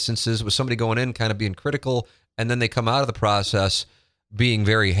couple instances with somebody going in kind of being critical, and then they come out of the process being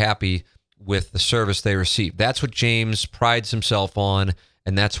very happy with the service they receive. That's what James prides himself on,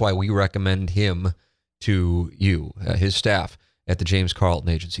 and that's why we recommend him to you, his staff at the James Carlton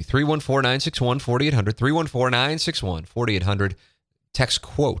Agency. 314-961-4800, 314-961-4800. Text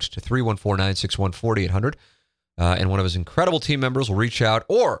quote to 314-961-4800. And one of his incredible team members will reach out,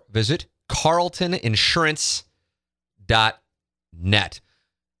 or visit carltoninsurance.net.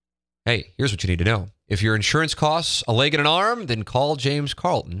 Hey, here's what you need to know. If your insurance costs a leg and an arm, then call James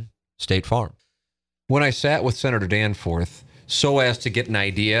Carlton, State Farm. When I sat with Senator Danforth so as to get an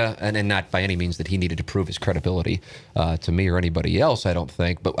idea, and not by any means that he needed to prove his credibility to me or anybody else, I don't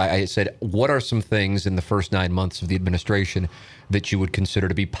think, but I said, what are some things in the first 9 months of the administration that you would consider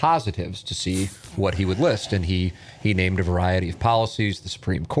to be positives, to see what he would list? And he named a variety of policies, the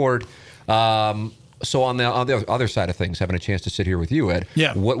Supreme Court. So on the other side of things, having a chance to sit here with you, Ed,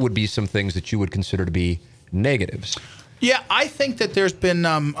 what would be some things that you would consider to be negatives? Yeah, I think that there's been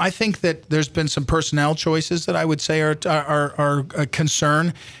some personnel choices that I would say are a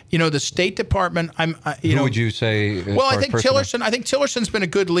concern. You know, the State Department. Who would you say? Well, I think Tillerson. I think Tillerson's been a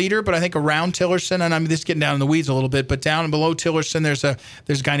good leader, but I think around Tillerson, and I'm just getting down in the weeds a little bit, but down and below Tillerson, there's a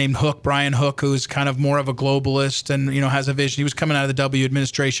guy named Hook, Brian Hook, who's kind of more of a globalist and has a vision. He was coming out of the W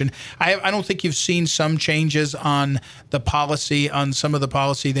administration. I don't think you've seen some changes on the policy, on some of the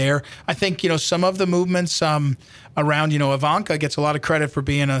policy there. I think some of the movements around. Ivanka gets a lot of credit for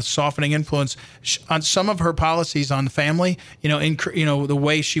being a softening influence on some of her policies on family. The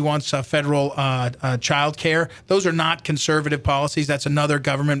way she wants federal child care. Those are not conservative policies. That's another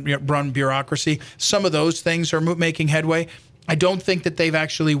government-run bureaucracy. Some of those things are making headway. I don't think that they've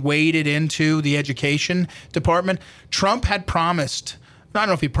actually waded into the education department. Trump had promised, I don't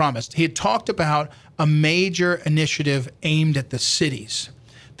know if he promised, he had talked about a major initiative aimed at the cities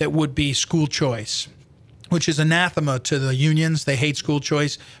that would be school choice, which is anathema to the unions. They hate school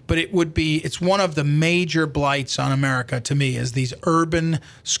choice, but it's one of the major blights on America to me, is these urban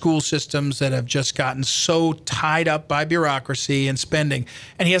school systems that have just gotten so tied up by bureaucracy and spending.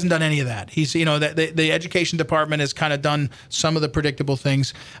 And he hasn't done any of that. He's, the education department has kind of done some of the predictable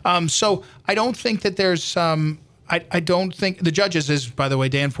things. So I don't think that there's, I don't think the judges is, by the way,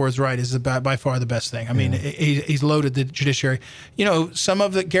 Danforth's right, is by far the best thing. I mean, he's loaded the judiciary. Some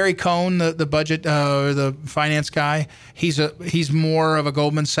of the Gary Cohn, the budget or the finance guy, he's more of a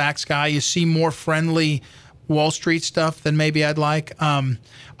Goldman Sachs guy. You see more friendly Wall Street stuff than maybe I'd like.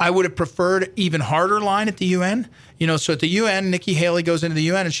 I would have preferred even harder line at the UN. So at the UN, Nikki Haley goes into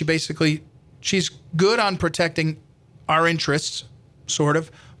the UN and she's good on protecting our interests, sort of,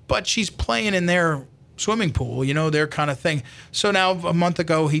 but she's playing in their swimming pool, their kind of thing. So now a month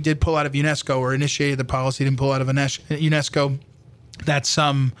ago, he did pull out of UNESCO, or initiated the policy to pull out of UNESCO.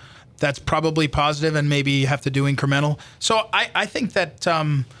 That's probably positive, and maybe you have to do incremental. So I think that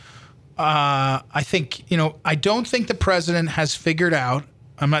I don't think the president has figured out,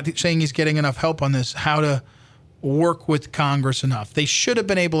 I'm not saying he's getting enough help on this, how to work with Congress enough. They should have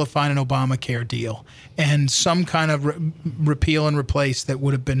been able to find an Obamacare deal and some kind of repeal and replace that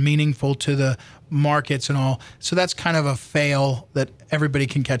would have been meaningful to the markets and all. So that's kind of a fail that everybody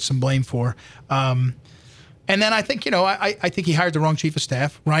can catch some blame for. And then I think, I think he hired the wrong chief of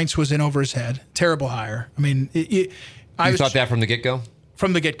staff. Reince was in over his head. Terrible hire. I mean, I thought that from the get-go?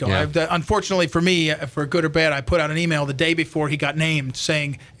 From the get-go. Yeah. Unfortunately for me, for good or bad, I put out an email the day before he got named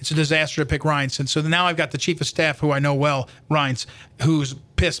saying it's a disaster to pick Reince. And so now I've got the chief of staff, who I know well, Reince, who's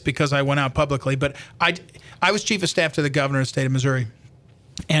pissed because I went out publicly. But I was chief of staff to the governor of the state of Missouri.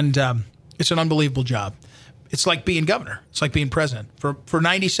 And it's an unbelievable job. It's like being governor. It's like being president. For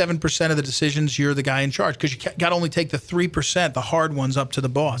 97% of the decisions, you're the guy in charge because you got to only take the 3%, the hard ones, up to the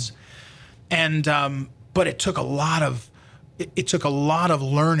boss. And but it took a lot of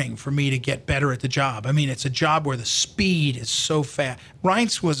learning for me to get better at the job. I mean, it's a job where the speed is so fast.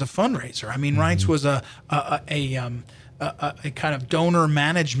 Reince was a fundraiser. I mean, Reince was a kind of donor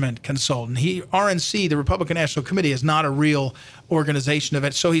management consultant. RNC, the Republican National Committee, is not a real organization of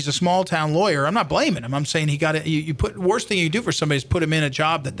it. So he's a small town lawyer. I'm not blaming him. I'm saying he got it. Worst thing you do for somebody is put him in a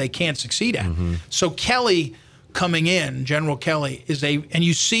job that they can't succeed at. So Kelly coming in, General Kelly, and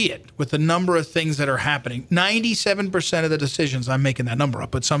you see it with the number of things that are happening. 97% of the decisions, I'm making that number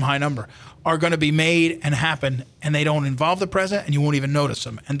up, but some high number, are going to be made and happen, and they don't involve the president, and you won't even notice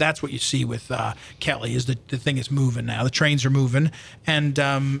them. And that's what you see with Kelly, is the thing is moving now. The trains are moving, and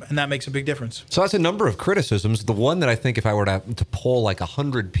that makes a big difference. So that's a number of criticisms. The one that I think if I were to poll like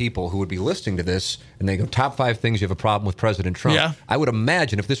 100 people who would be listening to this, and they go, top 5 things you have a problem with President Trump, I would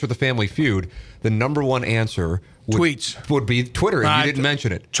imagine if this were the Family Feud, the number one answer would be Twitter, and you didn't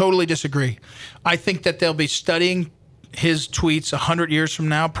mention it. Totally disagree. I think that they'll be studying his tweets 100 years from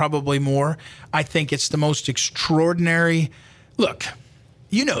now, probably more. I think it's the most extraordinary. Look,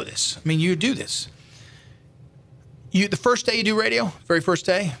 you know this. I mean, you do this. The first day you do radio, very first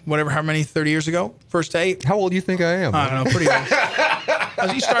day, how many, 30 years ago, first day. How old do you think I am? I don't know, pretty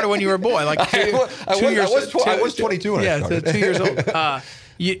old. You started when you were a boy, like 2 years. I was 22 when I started. 2 years old.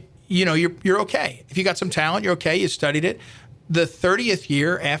 You're okay. If you got some talent, you're okay. You studied it. The 30th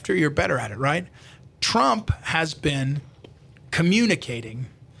year after, you're better at it, right? Trump has been communicating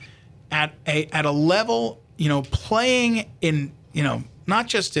at a level, playing in, not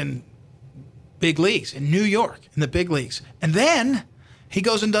just in big leagues, in New York, in the big leagues. And then he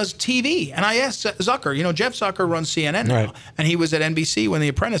goes and does TV. And I asked Zucker, Jeff Zucker runs CNN now, right, and he was at NBC when The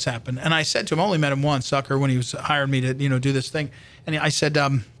Apprentice happened. And I said to him, I only met him once, Zucker, when he was hired me to, do this thing. And I said,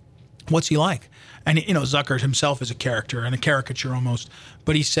 what's he like? And, Zucker himself is a character and a caricature almost.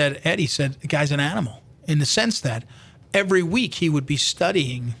 But he said, the guy's an animal in the sense that every week he would be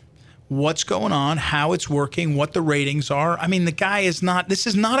studying what's going on, how it's working, what the ratings are. I mean, this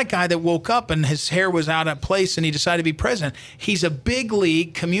is not a guy that woke up and his hair was out of place and he decided to be president. He's a big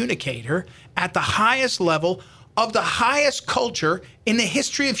league communicator at the highest level of the highest culture in the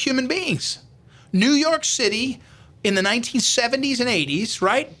history of human beings. New York City in the 1970s and 80s,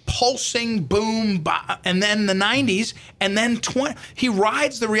 right? Pulsing, boom, and then the 90s, and then he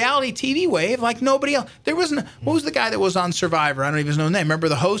rides the reality TV wave like nobody else. There wasn't. What was the guy that was on Survivor? I don't even know his name. Remember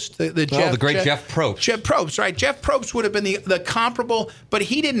the host, the great Jeff Probst. Jeff Probst, right? Jeff Probst would have been the comparable, but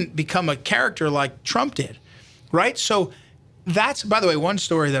he didn't become a character like Trump did, right? So that's, by the way, one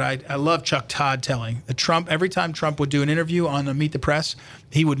story that I love Chuck Todd telling. Every time Trump would do an interview on Meet the Press,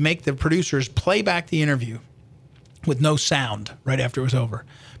 he would make the producers play back the interview with no sound right after it was over.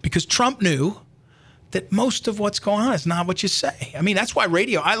 Because Trump knew that most of what's going on is not what you say. I mean, that's why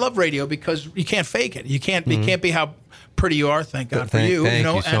I love radio, because you can't fake it. You can't be how pretty you are, thank God for you. Thank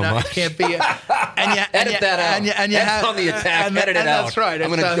you so much. Can't be, edit that out. That's on the attack. Edit it out. That's right. I'm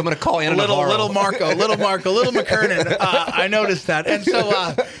going to call Anna Navarro. Little Marco, little McKernan. I noticed that. And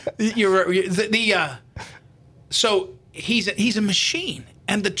so he's a machine.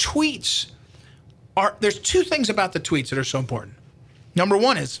 And the tweets there's two things about the tweets that are so important. Number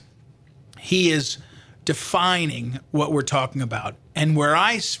one is he is defining what we're talking about. And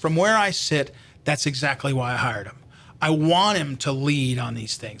from where I sit, that's exactly why I hired him. I want him to lead on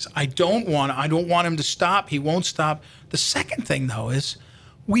these things. I don't want him to stop. He won't stop. The second thing, though, is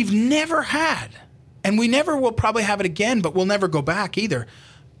we've never had, and we never will probably have it again, but we'll never go back either,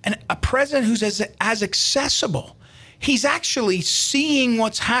 a president who's as accessible. He's actually seeing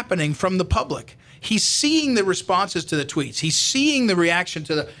what's happening from the public. He's seeing the responses to the tweets. He's seeing the reaction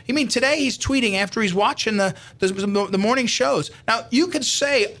to today he's tweeting after he's watching the morning shows. Now, you could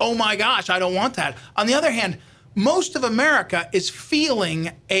say, oh my gosh, I don't want that. On the other hand, most of America is feeling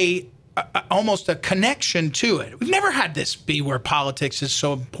almost a connection to it. We've never had this be where politics is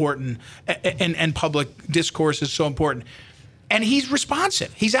so important and public discourse is so important. And he's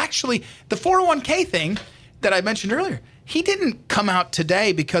responsive. He's actually, the 401k thing that I mentioned earlier, he didn't come out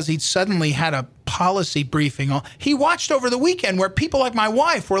today because he'd suddenly had a policy briefing. He watched over the weekend where people like my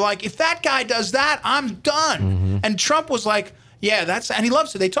wife were like, if that guy does that, I'm done. And Trump was like, yeah, and he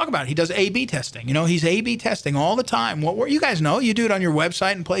loves it. They talk about it. He does A/B testing. He's A/B testing all the time. What you guys know, you do it on your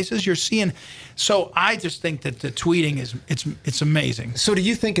website and places. You're seeing. So I just think that the tweeting it's amazing. So do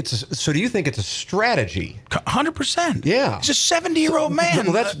you think it's a strategy? 100%. Yeah. He's a 70-year-old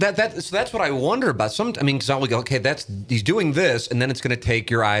man. Well, that's what I wonder about. Because I would go, okay, he's doing this, and then it's going to take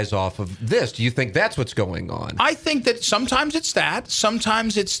your eyes off of this. Do you think that's what's going on? I think that sometimes it's that.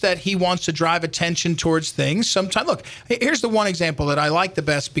 Sometimes it's that he wants to drive attention towards things. Sometimes, look, here's the one example that I like the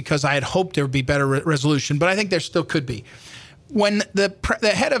best because I had hoped there would be better resolution, but I think there still could be. When the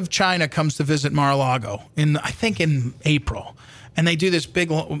head of China comes to visit Mar-a-Lago in April, and they do this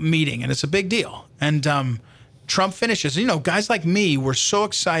big meeting, and it's a big deal. And Trump finishes. Guys like me were so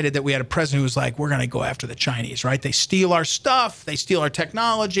excited that we had a president who was like, we're going to go after the Chinese, right? They steal our stuff. They steal our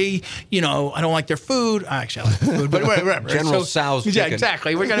technology. I don't like their food. Actually, I like their food, but whatever. General Tso's chicken. Yeah,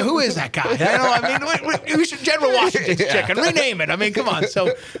 exactly. We're who is that guy? We should General Washington's chicken. Rename it. Come on.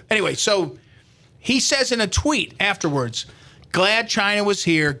 So anyway, he says in a tweet afterwards, glad China was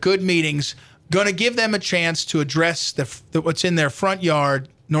here. Good meetings. Going to give them a chance to address what's in their front yard,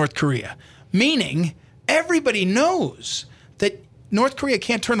 North Korea. Meaning, everybody knows that North Korea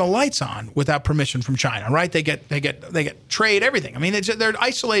can't turn the lights on without permission from China, right? They get trade, everything. I mean, they're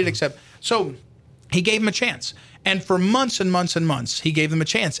isolated except. So he gave them a chance. And for months and months and months, he gave them a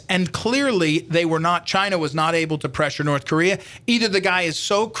chance. And clearly, China was not able to pressure North Korea. Either the guy is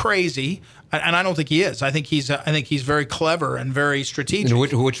so crazy, and I don't think he is. I think he's very clever and very strategic. And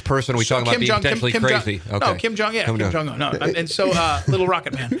which person are we talking about being potentially crazy? Okay. No, Kim Jong-un. No, and so Little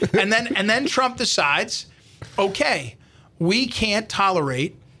Rocket Man. And then Trump decides, okay, we can't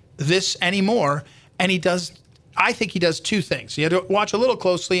tolerate this anymore. And I think he does two things. You have to watch a little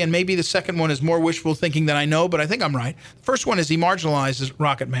closely, and maybe the second one is more wishful thinking than I know, but I think I'm right. The first one is he marginalizes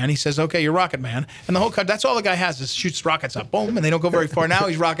Rocket Man. He says, okay, you're Rocket Man. And the whole country, that's all the guy has is shoots rockets up, boom, and they don't go very far. Now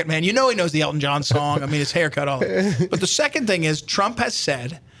he's Rocket Man. He knows the Elton John song. I mean, his haircut, all of it. But the second thing is Trump has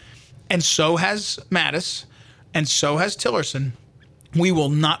said, and so has Mattis, and so has Tillerson,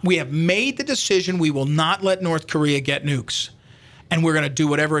 we have made the decision we will not let North Korea get nukes. And we're going to do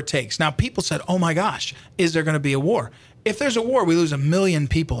whatever it takes. Now, people said, oh my gosh, is there going to be a war? If there's a war, we lose 1 million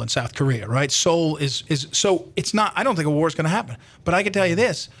people in South Korea, right? Seoul is so it's not, I don't think a war is going to happen. But I can tell you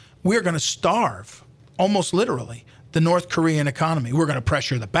this, we're going to starve, almost literally, the North Korean economy. We're going to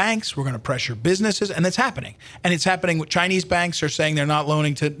pressure the banks. We're going to pressure businesses. And it's happening. And it's happening with Chinese banks are saying they're not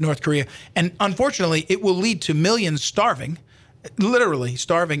loaning to North Korea. And unfortunately, it will lead to millions starving. Literally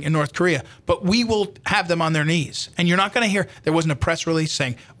starving in North Korea, but we will have them on their knees. And you're not going to hear, there wasn't a press release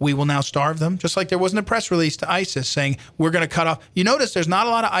saying, we will now starve them, just like there wasn't a press release to ISIS saying, we're going to cut off. You notice there's not a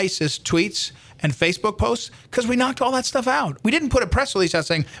lot of ISIS tweets and Facebook posts because we knocked all that stuff out. We didn't put a press release out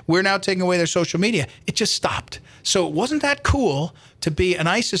saying, we're now taking away their social media. It just stopped. So it wasn't that cool to be an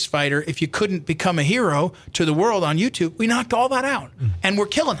ISIS fighter if you couldn't become a hero to the world on YouTube. We knocked all that out, and we're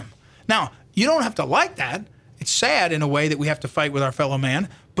killing them. Now, you don't have to like that. It's sad in a way that we have to fight with our fellow man.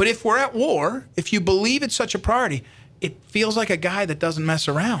 But if we're at war, if you believe it's such a priority, it feels like a guy that doesn't mess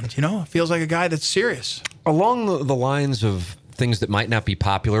around, It feels like a guy that's serious. Along the lines of things that might not be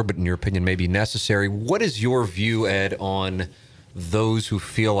popular, but in your opinion may be necessary, what is your view, Ed, on those who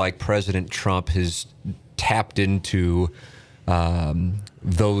feel like President Trump has tapped into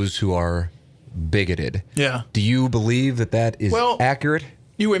those who are bigoted? Yeah. Do you believe that is accurate?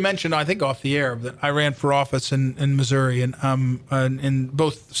 You mentioned, I think, off the air that I ran for office in Missouri and in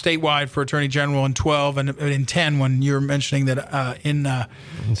both statewide for Attorney General in 12 and in 10 when you were mentioning that in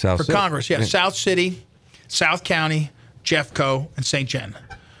South for City. Congress. Yeah, South City, South County, Jeffco, and St. John.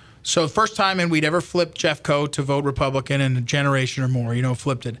 So first time we'd ever flipped Jeffco to vote Republican in a generation or more,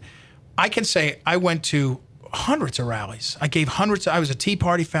 flipped it. I can say I went to hundreds of rallies. I gave hundreds. I was a Tea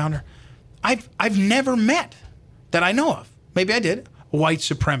Party founder. I've never met, that I know of, maybe I did, white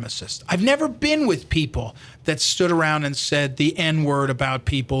supremacists. I've never been with people that stood around and said the N-word about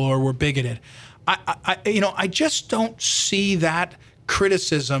people or were bigoted. I just don't see that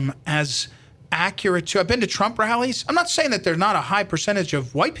criticism as accurate to. I've been to Trump rallies. I'm not saying that there's not a high percentage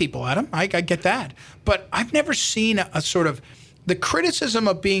of white people at them. I get that. But I've never seen a sort of the criticism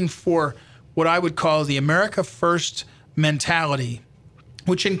of being for what I would call the America First mentality,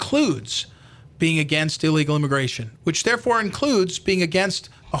 which includes being against illegal immigration, which therefore includes being against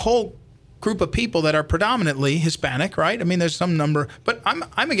a whole group of people that are predominantly Hispanic, right? I mean, there's some number, but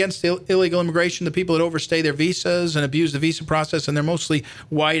I'm against illegal immigration, the people that overstay their visas and abuse the visa process, and they're mostly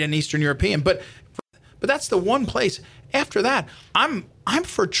white and Eastern European. But that's the one place. after that, I'm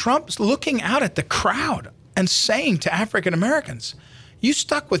for Trump looking out at the crowd and saying to African Americans, you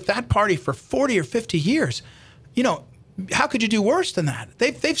stuck with that party for 40 or 50 years. You know, how could you do worse than that?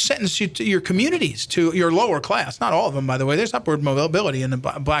 They've sentenced you to your communities, to your lower class. Not all of them, by the way. There's upward mobility in the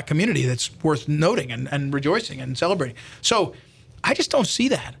black community that's worth noting and rejoicing and celebrating. So I just don't see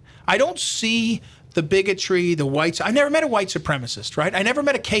that. I don't see the bigotry, the whites. I never met a white supremacist, right? I never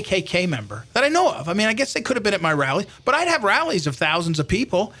met a KKK member that I know of. I mean, I guess they could have been at my rally, but I'd have rallies of thousands of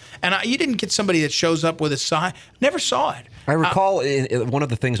people, and you didn't get somebody that shows up with a sign. Never saw it. I recall one of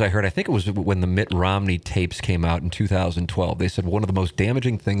the things I heard, I think it was when the Mitt Romney tapes came out in 2012, they said one of the most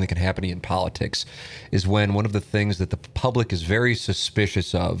damaging things that can happen in politics is when one of the things that the public is very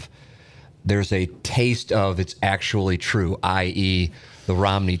suspicious of, there's a taste of it's actually true, i.e., the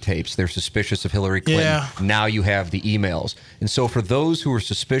Romney tapes. They're suspicious of Hillary Clinton. Yeah. Now you have the emails. And so for those who are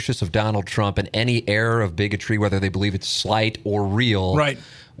suspicious of Donald Trump and any error of bigotry, whether they believe it's slight or real, right,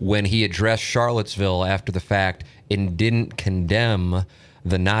 when he addressed Charlottesville after the fact and didn't condemn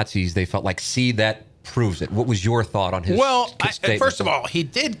the Nazis, they felt like, see, that proves it. What was your thought on his statement? First of all, he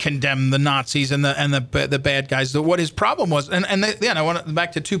did condemn the Nazis and the bad guys. What his problem was, and I want to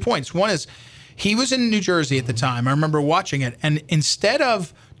back to 2 points. One is, he was in New Jersey at the time. I remember watching it. And instead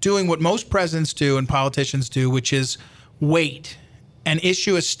of doing what most presidents do and politicians do, which is wait and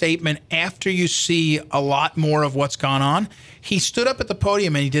issue a statement after you see a lot more of what's gone on, he stood up at the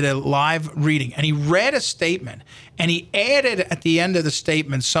podium and he did a live reading. And he read a statement. And he added at the end of the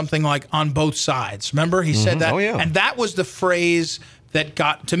statement something like, on both sides. Remember? He said that. Oh, yeah. And that was the phrase that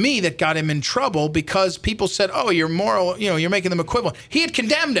got him in trouble, because people said, oh, you're moral, you're making them equivalent. He had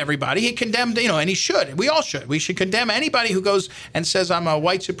condemned everybody. He condemned, and he should. We all should. We should condemn anybody who goes and says, I'm a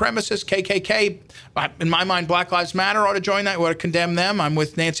white supremacist, KKK. In my mind, Black Lives Matter ought to join that. We ought to condemn them. I'm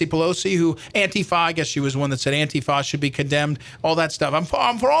with Nancy Pelosi, who Antifa, I guess she was one that said Antifa should be condemned, all that stuff. I'm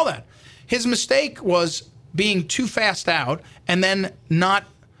for all that. His mistake was being too fast out and then not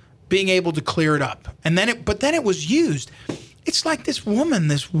being able to clear it up. But then it was used. It's like this woman,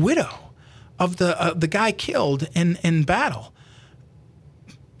 this widow of the guy killed in battle.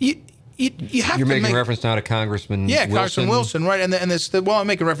 You have You're to making reference now to Congressman Wilson? Congressman Wilson, right? And I'm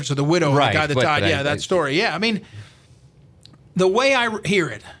making reference to the widow of the guy that died. That story. Yeah, I mean, the way I hear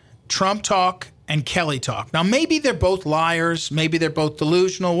it, Trump talk and Kelly talk. Now, maybe they're both liars. Maybe they're both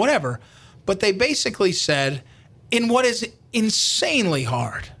delusional, whatever. But they basically said, in what is insanely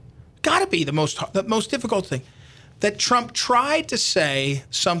hard, got to be the most difficult thing, that Trump tried to say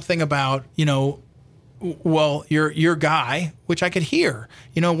something about, well, your guy, which I could hear,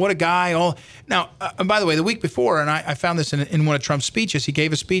 what a guy. Now, by the way, the week before, and I found this in one of Trump's speeches, he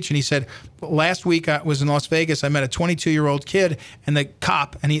gave a speech and he said, last week I was in Las Vegas, I met a 22-year-old kid and the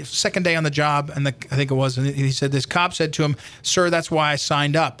cop, and second day on the job, and I think it was, and he said, this cop said to him, sir, that's why I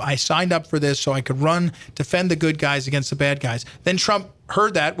signed up. I signed up for this so I could defend the good guys against the bad guys. Then Trump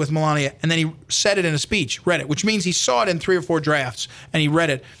heard that with Melania, and then he said it in a speech, read it, which means he saw it in 3 or 4 drafts, and he read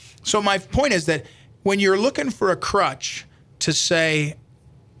it. So my point is that when you're looking for a crutch to say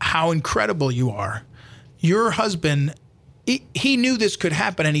how incredible you are, your husband, he knew this could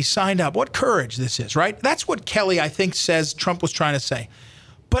happen, and he signed up. What courage this is, right? That's what Kelly, I think, says Trump was trying to say.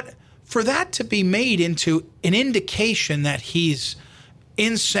 But for that to be made into an indication that he's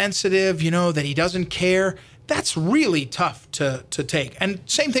insensitive, that he doesn't care, that's really tough to take. And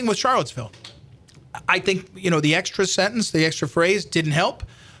same thing with Charlottesville. I think, the extra sentence, the extra phrase didn't help.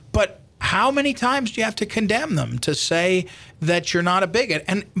 But how many times do you have to condemn them to say that you're not a bigot?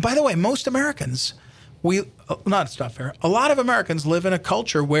 And by the way, most Americans, a lot of Americans live in a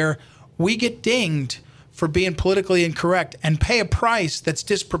culture where we get dinged for being politically incorrect and pay a price that's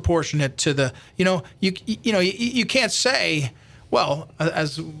disproportionate to the, you can't say, well,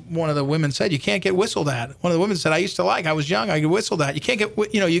 as one of the women said, you can't get whistled at. One of the women said, I was young, I could whistle that. You can't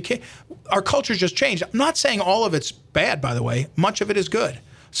get, you can't, our culture's just changed. I'm not saying all of it's bad, by the way. Much of it is good,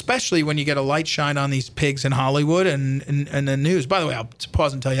 especially when you get a light shine on these pigs in Hollywood and the news. By the way, I'll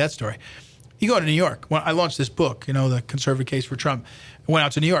pause and tell you that story. You go to New York. When I launched this book, The Conservative Case for Trump, I went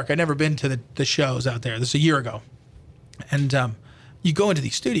out to New York. I'd never been to the shows out there. This is a year ago. And you go into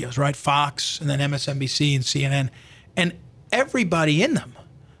these studios, right? Fox and then MSNBC and CNN. And everybody in them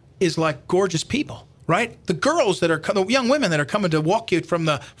is like gorgeous people, right? The girls the young women that are coming to walk you from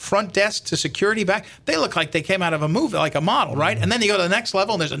the front desk to security back, they look like they came out of a movie, like a model, right? And then you go to the next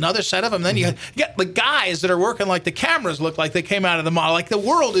level and there's another set of them. Then you get the guys that are working like the cameras look like they came out of the model. Like the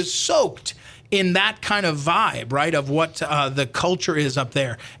world is soaked in that kind of vibe, right? Of what the culture is up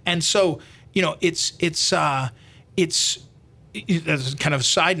there. And so, it's as kind of a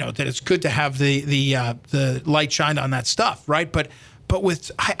side note, that it's good to have the light shined on that stuff, right? But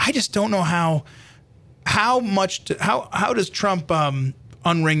with I just don't know how does Trump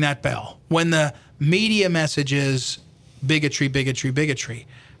unring that bell when the media message is bigotry, bigotry, bigotry,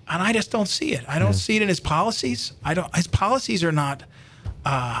 and I just don't see it. I don't see it in his policies. His policies are not.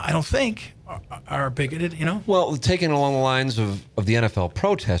 I don't think are bigoted. Well, taking along the lines of the NFL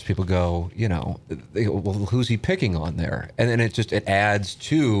protest, people go, well, who's he picking on there? And then it adds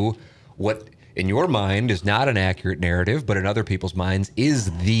to what, in your mind, is not an accurate narrative, but in other people's minds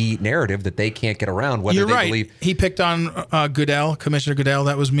is the narrative that they can't get around. Whether You're they right. believe He picked on Goodell, Commissioner Goodell.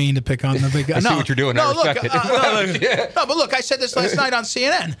 That was mean to pick on the big guy. I see what you're doing. I respect it. No, but look, I said this last night on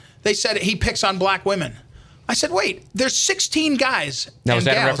CNN. They said he picks on black women. I said, wait, there's 16 guys. Now, was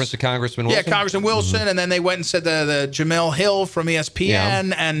that gals. a reference to Congressman Wilson? Yeah, Congressman Wilson. And then they went and said the Jamel Hill from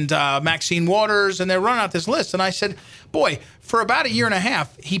ESPN and Maxine Waters, and they're running out this list. And I said, boy, for about a year and a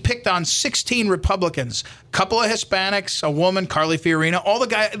half, he picked on 16 Republicans, a couple of Hispanics, a woman, Carly Fiorina, all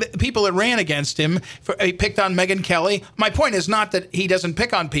the people that ran against him. He picked on Megyn Kelly. My point is not that he doesn't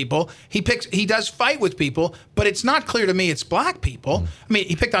pick on people. He does fight with people, but it's not clear to me it's black people. I mean,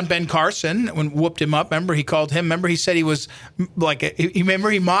 he picked on Ben Carson when whooped him up. Remember, he called him. Remember, he said he was like. Remember,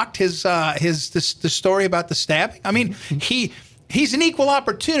 he mocked the story about the stabbing. I mean, he's an equal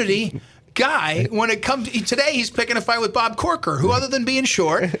opportunity guy when it comes today. He's picking a fight with Bob Corker, who, other than being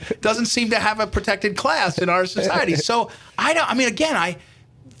short, doesn't seem to have a protected class in our society. So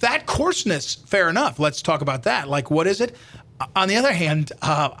that coarseness, fair enough. Let's talk about that. Like, what is it? On the other hand,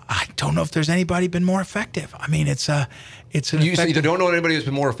 I don't know if there's anybody been more effective. I mean, it's an you don't know anybody who's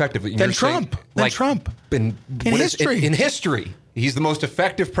been more effective than Trump. In history. In history, he's the most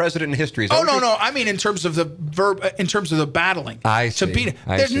effective president in history. Oh no! I mean, in terms of the battling. I see. To beat it.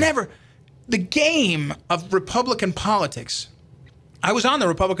 There's never the game of Republican politics. I was on the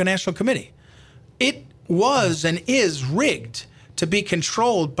Republican National Committee. It was and is rigged to be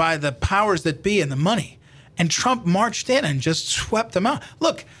controlled by the powers that be and the money. And Trump marched in and just swept them out.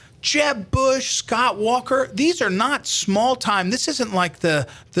 Look, Jeb Bush, Scott Walker, these are not small time. This isn't like the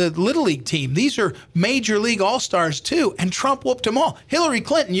Little League team. These are Major League All-Stars too. And Trump whooped them all. Hillary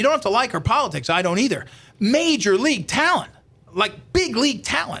Clinton, you don't have to like her politics. I don't either. Major league talent, like big league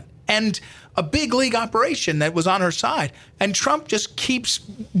talent. And a big league operation that was on her side. And Trump just keeps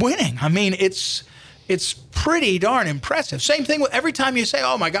winning. I mean, it's pretty darn impressive. Same thing with every time you say,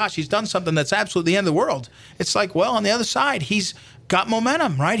 oh my gosh, he's done something that's absolutely the end of the world. It's like, well, on the other side, he's got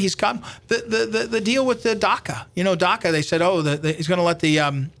momentum, right? He's got the deal with the DACA. DACA, they said, he's going to let the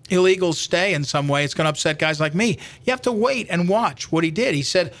illegals stay in some way. It's going to upset guys like me. You have to wait and watch what he did. He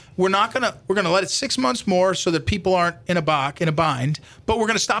said, we're going to let it 6 months more so that people aren't in a bind, but we're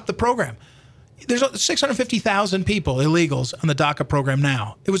going to stop the program. There's 650,000 people, illegals, on the DACA program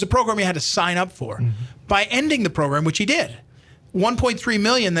now. It was a program you had to sign up for. Mm-hmm. By ending the program, which he did, 1.3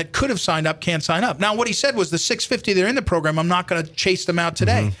 million that could have signed up can't sign up. Now, what he said was the 650 that are in the program, I'm not going to chase them out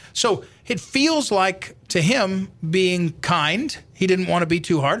today. Mm-hmm. So it feels like, to him, being kind. He didn't want to be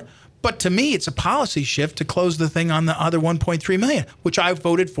too hard. But to me, it's a policy shift to close the thing on the other 1.3 million, which I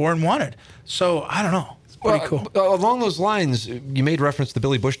voted for and wanted. So I don't know. Pretty cool. Along those lines, you made reference to the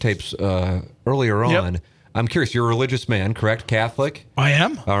Billy Bush tapes earlier on. Yep. I'm curious, you're a religious man, correct? Catholic? I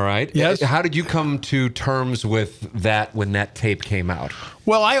am. All right. Yes. How did you come to terms with that when that tape came out?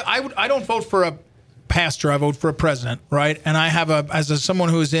 Well, I don't vote for a pastor. I vote for a president, right? And I have as someone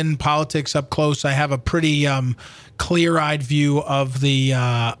who is in politics up close, I have a pretty clear-eyed view of the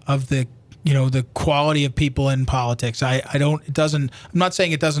the quality of people in politics. I'm not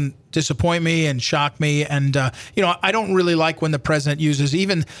saying it doesn't disappoint me and shock me. And, I don't really like when the president uses,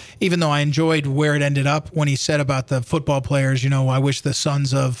 even though I enjoyed where it ended up when he said about the football players, I wish the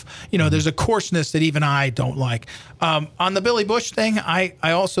sons of, there's a coarseness that even I don't like. On the Billy Bush thing, I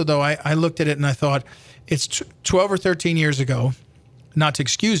also, though, I looked at it and I thought it's 12 or 13 years ago, not to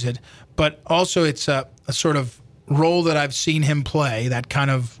excuse it, but also it's a sort of role that I've seen him play, that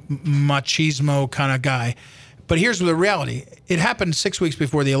kind of machismo kind of guy. But here's the reality. It happened 6 weeks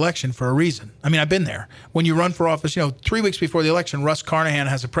before the election for a reason. I mean, I've been there. When you run for office, 3 weeks before the election, Russ Carnahan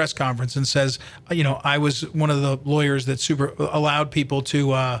has a press conference and says, I was one of the lawyers that allowed people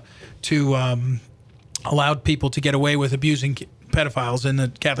to get away with abusing pedophiles in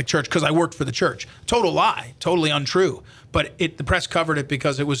the Catholic Church because I worked for the church. Total lie, totally untrue. But the press covered it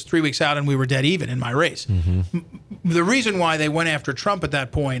because it was 3 weeks out and we were dead even in my race. Mm-hmm. The reason why they went after Trump at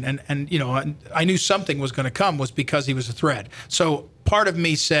that point, and I knew something was going to come, was because he was a threat. So part of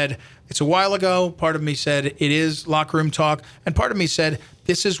me said, it's a while ago. Part of me said, it is locker room talk. And part of me said,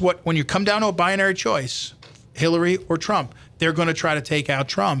 this is what, when you come down to a binary choice, Hillary or Trump, they're going to try to take out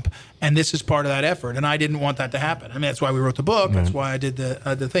Trump, and this is part of that effort. And I didn't want that to happen. I mean, that's why we wrote the book. That's why I did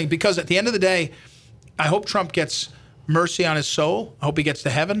the thing. Because at the end of the day, I hope Trump gets mercy on his soul. I hope he gets to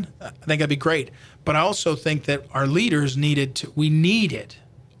heaven. I think that'd be great. But I also think that our leaders needed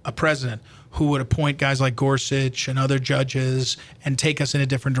a president who would appoint guys like Gorsuch and other judges and take us in a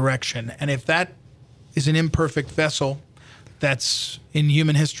different direction. And if that is an imperfect vessel, that's in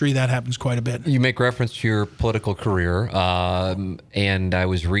human history, that happens quite a bit. You make reference to your political career, and I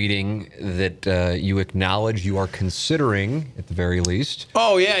was reading that you acknowledge you are considering, at the very least,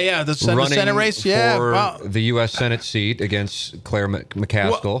 the Senate race, for the U.S. Senate seat against Claire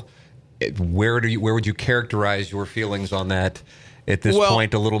McCaskill. Where would you characterize your feelings on that at this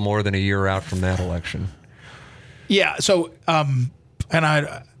point, a little more than a year out from that election? Yeah. So,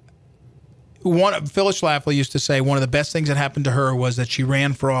 Phyllis Schlafly used to say one of the best things that happened to her was that she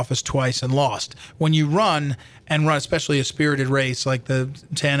ran for office twice and lost. When you run, especially a spirited race like the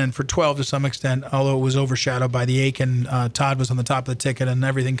 10 and for 12 to some extent, although it was overshadowed by the Aiken, Todd was on the top of the ticket and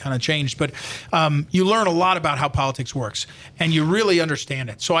everything kind of changed. But you learn a lot about how politics works, and you really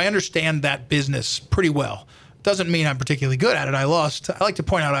understand it. So I understand that business pretty well. Doesn't mean I'm particularly good at it. I like to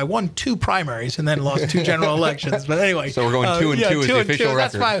point out I won 2 primaries and then lost 2 general elections. But anyway. So we're going 2 and 2 is the official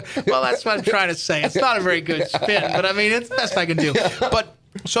record. That's what I'm trying to say. It's not a very good spin, but I mean, it's the best I can do. But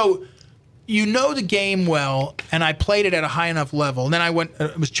so you know the game well, and I played it at a high enough level. And then I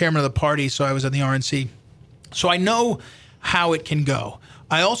was chairman of the party, so I was in the RNC. So I know how it can go.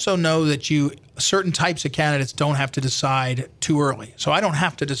 I also know that certain types of candidates don't have to decide too early. So I don't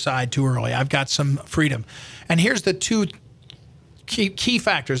have to decide too early. I've got some freedom. And here's the 2 key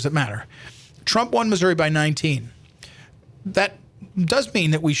factors that matter. Trump won Missouri by 19. That does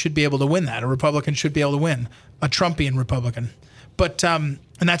mean that we should be able to win that. A Republican should be able to win, a Trumpian Republican. But and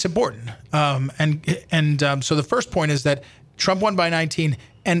that's important. So the first point is that Trump won by 19.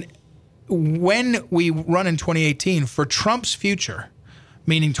 And when we run in 2018, for Trump's future,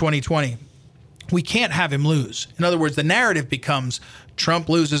 meaning 2020, we can't have him lose. In other words, the narrative becomes Trump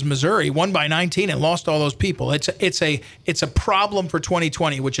loses Missouri, won by 19 and lost all those people. It's a problem for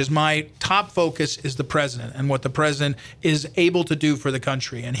 2020, which is my top focus is the president and what the president is able to do for the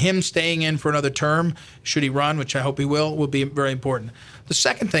country. And him staying in for another term, should he run, which I hope he will be very important. The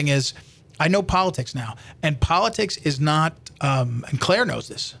second thing is I know politics now, and politics is not, and Claire knows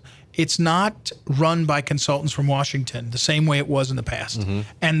this, it's not run by consultants from Washington the same way it was in the past. Mm-hmm.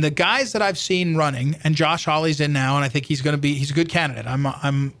 And the guys that I've seen running, and Josh Hawley's in now, and I think he's a good candidate.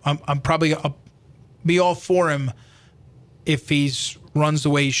 I'm probably be all for him if he runs the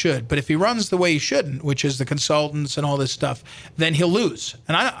way he should. But if he runs the way he shouldn't, which is the consultants and all this stuff, then he'll lose.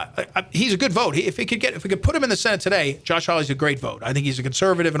 And he's a good vote. If we could put him in the Senate today, Josh Hawley's a great vote. I think he's a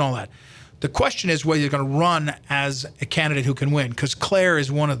conservative and all that. The question is whether you're going to run as a candidate who can win, because Claire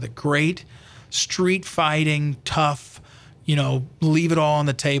is one of the great street-fighting, tough, leave it all on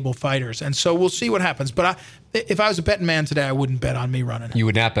the table fighters. And so we'll see what happens. But if I was a betting man today, I wouldn't bet on me running. You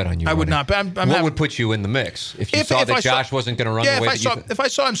would not bet on you I running. would not bet. What would put you in the mix? If you saw that Josh wasn't going to run the way that you... If I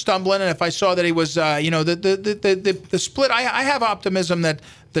saw him stumbling and if I saw that he was, the split, I have optimism that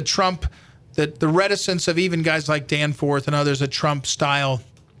the reticence of even guys like Danforth and others at Trump style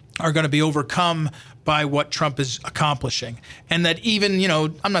are going to be overcome by what Trump is accomplishing. And that even,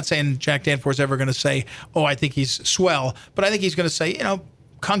 I'm not saying Jack Danforth's ever going to say, oh, I think he's swell, but I think he's going to say,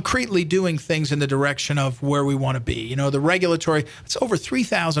 concretely doing things in the direction of where we want to be. The regulatory, it's over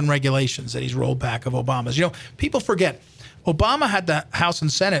 3,000 regulations that he's rolled back of Obama's. People forget, Obama had the House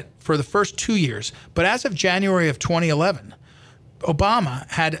and Senate for the first 2 years, but as of January of 2011, Obama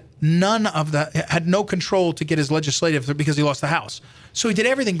had no control to get his legislative because he lost the House. So he did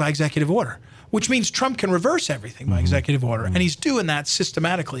everything by executive order, which means Trump can reverse everything by executive order, and he's doing that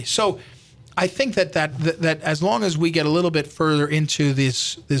systematically. So I think that as long as we get a little bit further into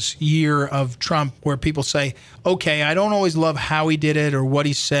this year of Trump where people say, okay, I don't always love how he did it or what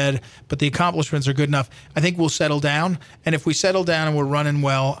he said, but the accomplishments are good enough, I think we'll settle down. And if we settle down and we're running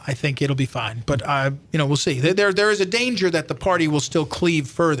well, I think it'll be fine. But, we'll see. There is a danger that the party will still cleave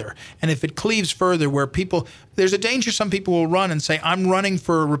further. And if it cleaves further there's a danger some people will run and say, I'm running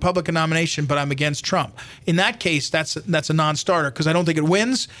for a Republican nomination, but I'm against Trump. In that case, that's a non-starter because I don't think it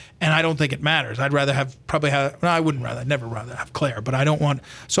wins and I don't think it matters. I'd rather I'd never rather have Claire, but I don't want,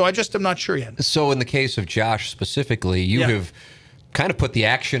 so I just am not sure yet. So in the case of Josh specifically, you have kind of put the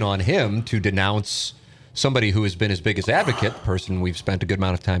action on him to denounce somebody who has been his biggest advocate, the person we've spent a good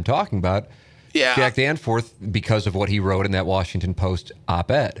amount of time talking about. Jack Danforth because of what he wrote in that Washington Post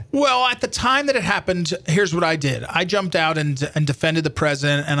op-ed. Well, at the time that it happened, here's what I did. I jumped out and defended the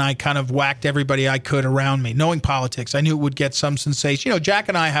president, and I kind of whacked everybody I could around me, knowing politics. I knew it would get some sensation. You know, Jack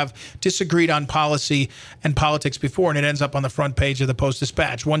and I have disagreed on policy and politics before, and it ends up on the front page of the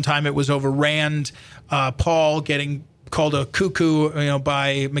Post-Dispatch. One time it was over Rand Paul getting called a cuckoo,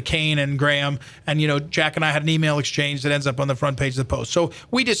 by McCain and Graham. And, Jack and I had an email exchange that ends up on the front page of the Post. So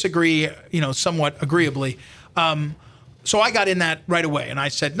we disagree, somewhat agreeably. So I got in that right away. And I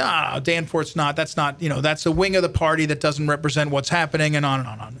said, no, Danforth's not. That's not, that's a wing of the party that doesn't represent what's happening, and on and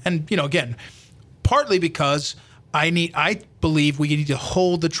on and on. And, again, partly because I believe we need to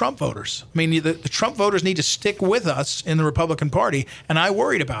hold the Trump voters. I mean, the Trump voters need to stick with us in the Republican Party, and I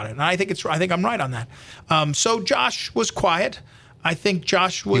worried about it. And I think I'm right on that. So Josh was quiet. I think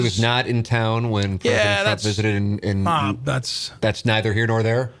Josh was. He was not in town when President Trump visited. That's neither here nor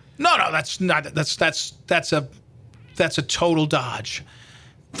there. No, that's not. That's a total dodge.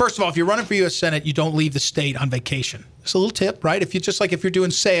 First of all, if you're running for U.S. Senate, you don't leave the state on vacation. It's a little tip, right? If you're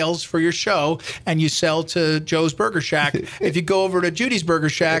doing sales for your show and you sell to Joe's Burger Shack, if you go over to Judy's Burger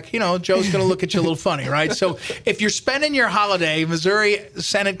Shack, Joe's going to look at you a little funny, right? So if you're spending your holiday, Missouri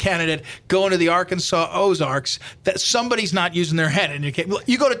Senate candidate, going to the Arkansas Ozarks, that somebody's not using their head in your case.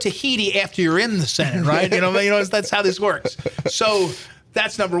 You go to Tahiti after you're in the Senate, right? That's how this works. So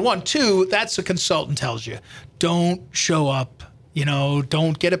that's number one. Two, that's a consultant tells you. Don't show up.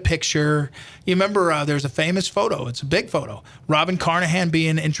 Don't get a picture. You remember there's a famous photo. It's a big photo. Robin Carnahan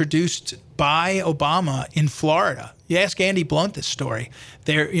being introduced by Obama in Florida. You ask Andy Blunt this story.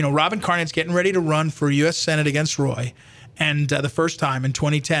 Robin Carnahan's getting ready to run for U.S. Senate against Roy, and the first time in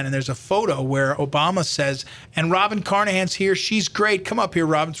 2010. And there's a photo where Obama says, and Robin Carnahan's here. She's great. Come up here.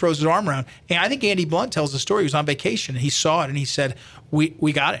 Robin throws his arm around. And I think Andy Blunt tells the story. He was on vacation, and he saw it, and he said,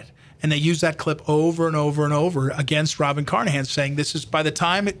 we got it. And they use that clip over and over and over against Robin Carnahan, saying this is, by the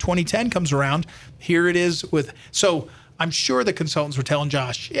time 2010 comes around, here it is with. So I'm sure the consultants were telling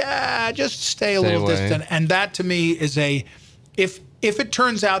Josh, just stay a little distant. And that to me is if it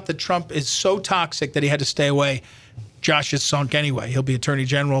turns out that Trump is so toxic that he had to stay away, Josh is sunk anyway. He'll be attorney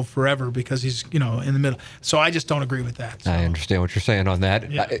general forever because he's, in the middle. So I just don't agree with that. So. I understand what you're saying on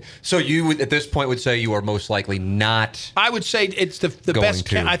that. Yeah. So you would, at this point, would say you are most likely not. I would say it's the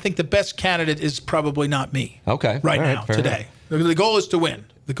best. I think the best candidate is probably not me. Okay. Right now, today. Enough. The goal is to win.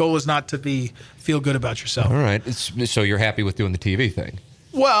 The goal is not to feel good about yourself. All right. So you're happy with doing the TV thing?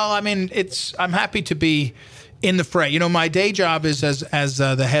 Well, I mean, I'm happy to be in the fray. My day job is as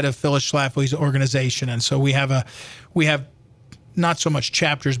the head of Phyllis Schlafly's organization, and so we have not so much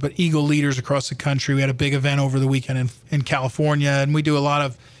chapters, but Eagle leaders across the country. We had a big event over the weekend in California, and we do a lot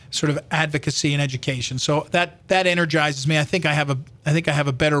of sort of advocacy and education. So that energizes me. I think I have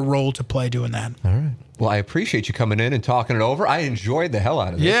a better role to play doing that. All right. Well, I appreciate you coming in and talking it over. I enjoyed the hell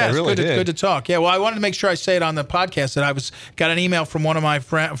out of this. Yeah, I really did. It's good to talk. Yeah, well, I wanted to make sure I say it on the podcast that got an email from one of my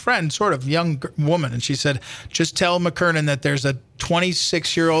friends, sort of young woman, and she said, just tell McKernan that there's a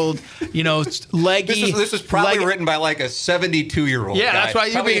 26-year-old, leggy. This is probably written by like a 72-year-old. Yeah, guy. that's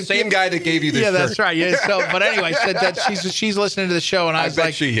right. Probably the same guy that gave you this. Yeah, shirt. that's right. Yeah. So, but anyway, said that she's listening to the show, and I was bet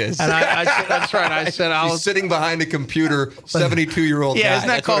like, she is. And I said, that's right. I said, she's sitting behind a computer, 72-year-old. Yeah, guy. isn't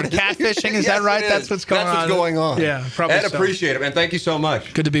that called catfishing? Is that right? That's what's going on. That's what's going on. Yeah, probably. Ed, appreciate it, man. Thank you so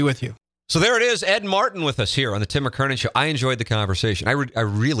much. Good to be with you. So there it is, Ed Martin with us here on the Tim McKernan Show. I enjoyed the conversation. I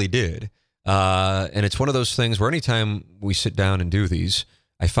really did. And it's one of those things where anytime we sit down and do these,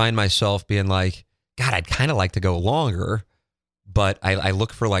 I find myself being like, God, I'd kind of like to go longer, but I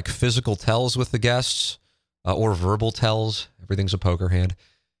look for like physical tells with the guests or verbal tells. Everything's a poker hand.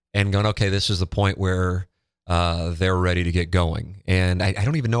 And going, okay, this is the point where they're ready to get going. And I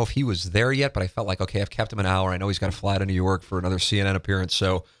don't even know if he was there yet, but I felt like, okay, I've kept him an hour. I know he's got to fly to New York for another CNN appearance,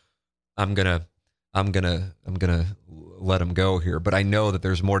 so I'm gonna let him go here. But I know that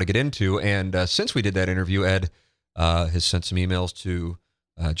there's more to get into. And since we did that interview, Ed has sent some emails to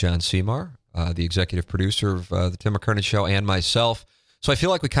John Seymour, the executive producer of the Tim McKernan Show, and myself. So I feel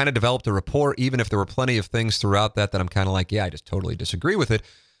like we kind of developed a rapport, even if there were plenty of things throughout that I'm kind of like, yeah, I just totally disagree with it.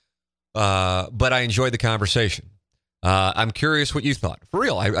 But I enjoyed the conversation. I'm curious what you thought. For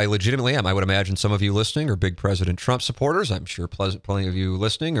real, I legitimately am. I would imagine some of you listening are big President Trump supporters. I'm sure plenty of you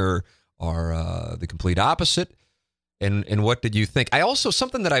listening are the complete opposite. And what did you think? I also,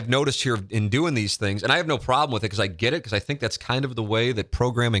 something that I've noticed here in doing these things, and I have no problem with it because I get it, because I think that's kind of the way that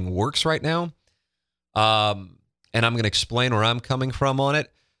programming works right now. And I'm going to explain where I'm coming from on it.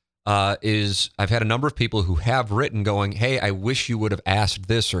 Is I've had a number of people who have written going, hey, I wish you would have asked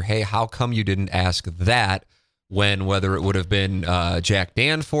this, or hey, how come you didn't ask that, when whether it would have been Jack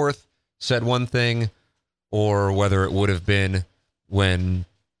Danforth said one thing, or whether it would have been when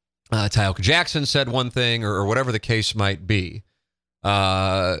Tioka Jackson said one thing, or whatever the case might be,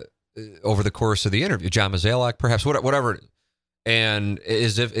 over the course of the interview. John Mozeliak, perhaps, whatever it is. And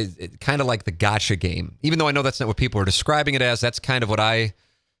as if it kind of like the gotcha game, even though I know that's not what people are describing it as, that's kind of what I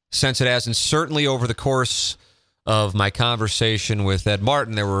sense it as. And certainly over the course of my conversation with Ed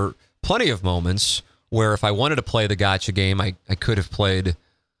Martin, there were plenty of moments where if I wanted to play the gotcha game, I could have played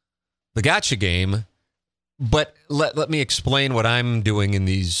the gotcha game. But let me explain what I'm doing in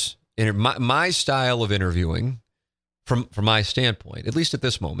these. My style of interviewing, from my standpoint, at least at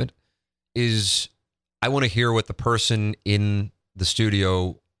this moment, is I want to hear what the person in the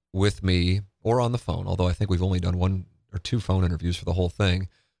studio with me or on the phone, although I think we've only done 1 or 2 phone interviews for the whole thing.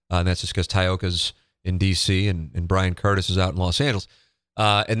 And that's just because Tioka's in D.C. and Brian Curtis is out in Los Angeles.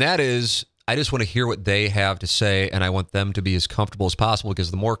 And that is, I just want to hear what they have to say, and I want them to be as comfortable as possible,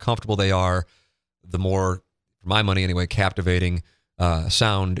 because the more comfortable they are, the more, for my money anyway, captivating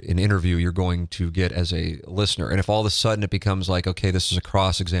sound in interview you're going to get as a listener. And if all of a sudden it becomes like, okay, this is a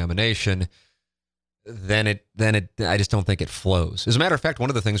cross-examination, then I just don't think it flows. As a matter of fact, one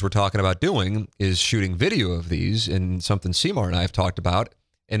of the things we're talking about doing is shooting video of these, and something Seymour and I have talked about,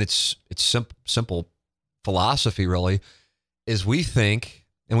 and it's simple philosophy really, is we think,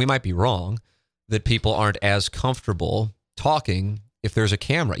 and we might be wrong, that people aren't as comfortable talking if there's a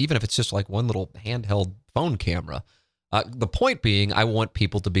camera, even if it's just like one little handheld phone camera. The point being, I want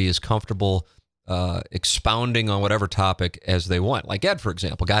people to be as comfortable expounding on whatever topic as they want. Like Ed, for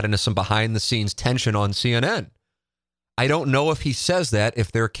example, got into some behind-the-scenes tension on CNN. I don't know if he says that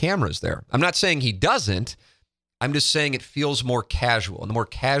if there are cameras there. I'm not saying he doesn't. I'm just saying it feels more casual. And the more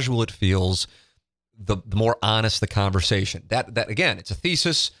casual it feels, the more honest the conversation. That again, it's a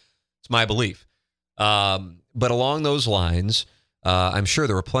thesis. It's my belief. But along those lines, I'm sure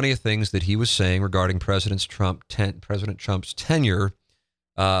there were plenty of things that he was saying regarding President Trump's tenure,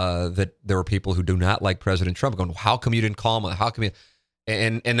 that there were people who do not like President Trump going, how come you didn't call him? How come you?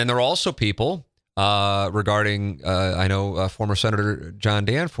 And then there are also people regarding, I know former Senator John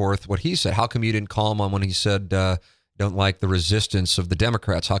Danforth, what he said. How come you didn't call him on when he said, don't like the resistance of the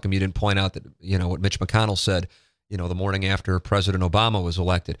Democrats? How come you didn't point out that, what Mitch McConnell said, the morning after President Obama was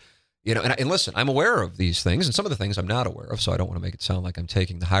elected? And listen, I'm aware of these things, and some of the things I'm not aware of, so I don't want to make it sound like I'm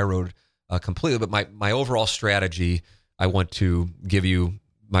taking the high road completely. But my overall strategy, I want to give you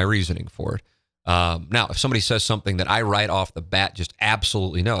my reasoning for it. Now, if somebody says something that I right off the bat just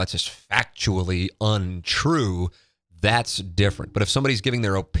absolutely no, that's just factually untrue, that's different. But if somebody's giving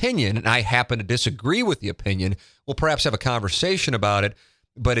their opinion and I happen to disagree with the opinion, we'll perhaps have a conversation about it.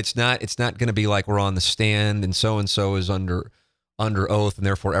 But it's not going to be like we're on the stand and so is under oath, and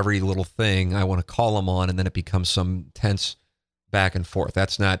therefore every little thing I want to call them on, and then it becomes some tense back and forth.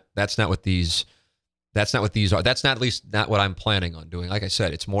 That's not what these are. That's not, at least not what I'm planning on doing. Like I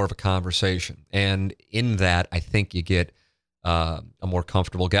said, it's more of a conversation, and in that, I think you get a more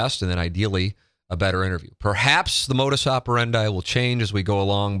comfortable guest, and then ideally a better interview. Perhaps the modus operandi will change as we go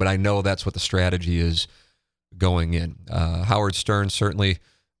along, but I know that's what the strategy is going in. Howard Stern, certainly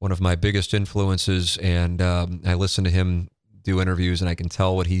one of my biggest influences, and I listen to him do interviews, and I can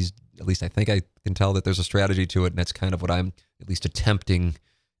tell what at least I think I can tell that there's a strategy to it, and that's kind of what I'm at least attempting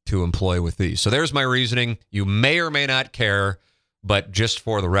to employ with these. So there's my reasoning. You may or may not care, but just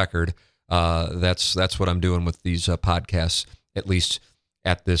for the record, that's what I'm doing with these podcasts, at least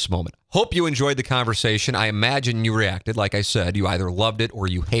at this moment. Hope you enjoyed the conversation. I imagine you reacted. Like I said, you either loved it or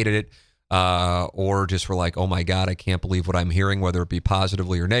you hated it, or just were like, oh my God, I can't believe what I'm hearing, whether it be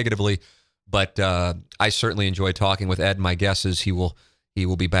positively or negatively. But I certainly enjoy talking with Ed. My guess is he will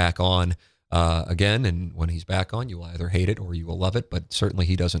be back on again, and when he's back on, you will either hate it or you will love it. But certainly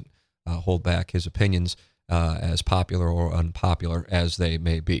he doesn't hold back his opinions, as popular or unpopular as they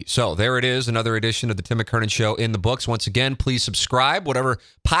may be. So there it is, another edition of the Tim McKernan Show in the books. Once again, please subscribe, whatever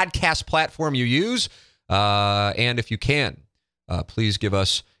podcast platform you use, and if you can, please give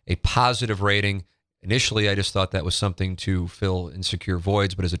us a positive rating. Initially, I just thought that was something to fill insecure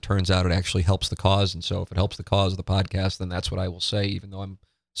voids, but as it turns out, it actually helps the cause. And so if it helps the cause of the podcast, then that's what I will say, even though I'm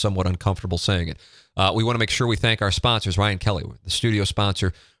somewhat uncomfortable saying it. We want to make sure we thank our sponsors, Ryan Kelly, the studio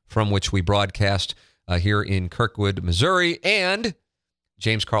sponsor from which we broadcast here in Kirkwood, Missouri, and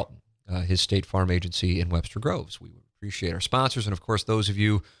James Carlton, his State Farm agency in Webster Groves. We appreciate our sponsors, and of course, those of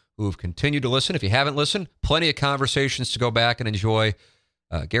you who have continued to listen. If you haven't listened, plenty of conversations to go back and enjoy.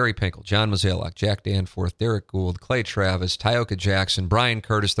 Gary Pinkel, John Mozeliak, Jack Danforth, Derek Gould, Clay Travis, Tioka Jackson, Brian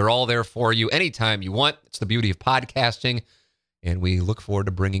Curtis. They're all there for you anytime you want. It's the beauty of podcasting, and we look forward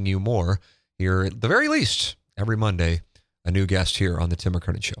to bringing you more here, at the very least, every Monday a new guest here on the Tim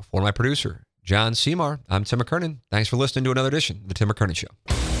McKernan Show. For my producer, John Seymour, I'm Tim McKernan. Thanks for listening to another edition of the Tim McKernan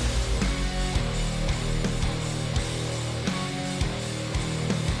Show.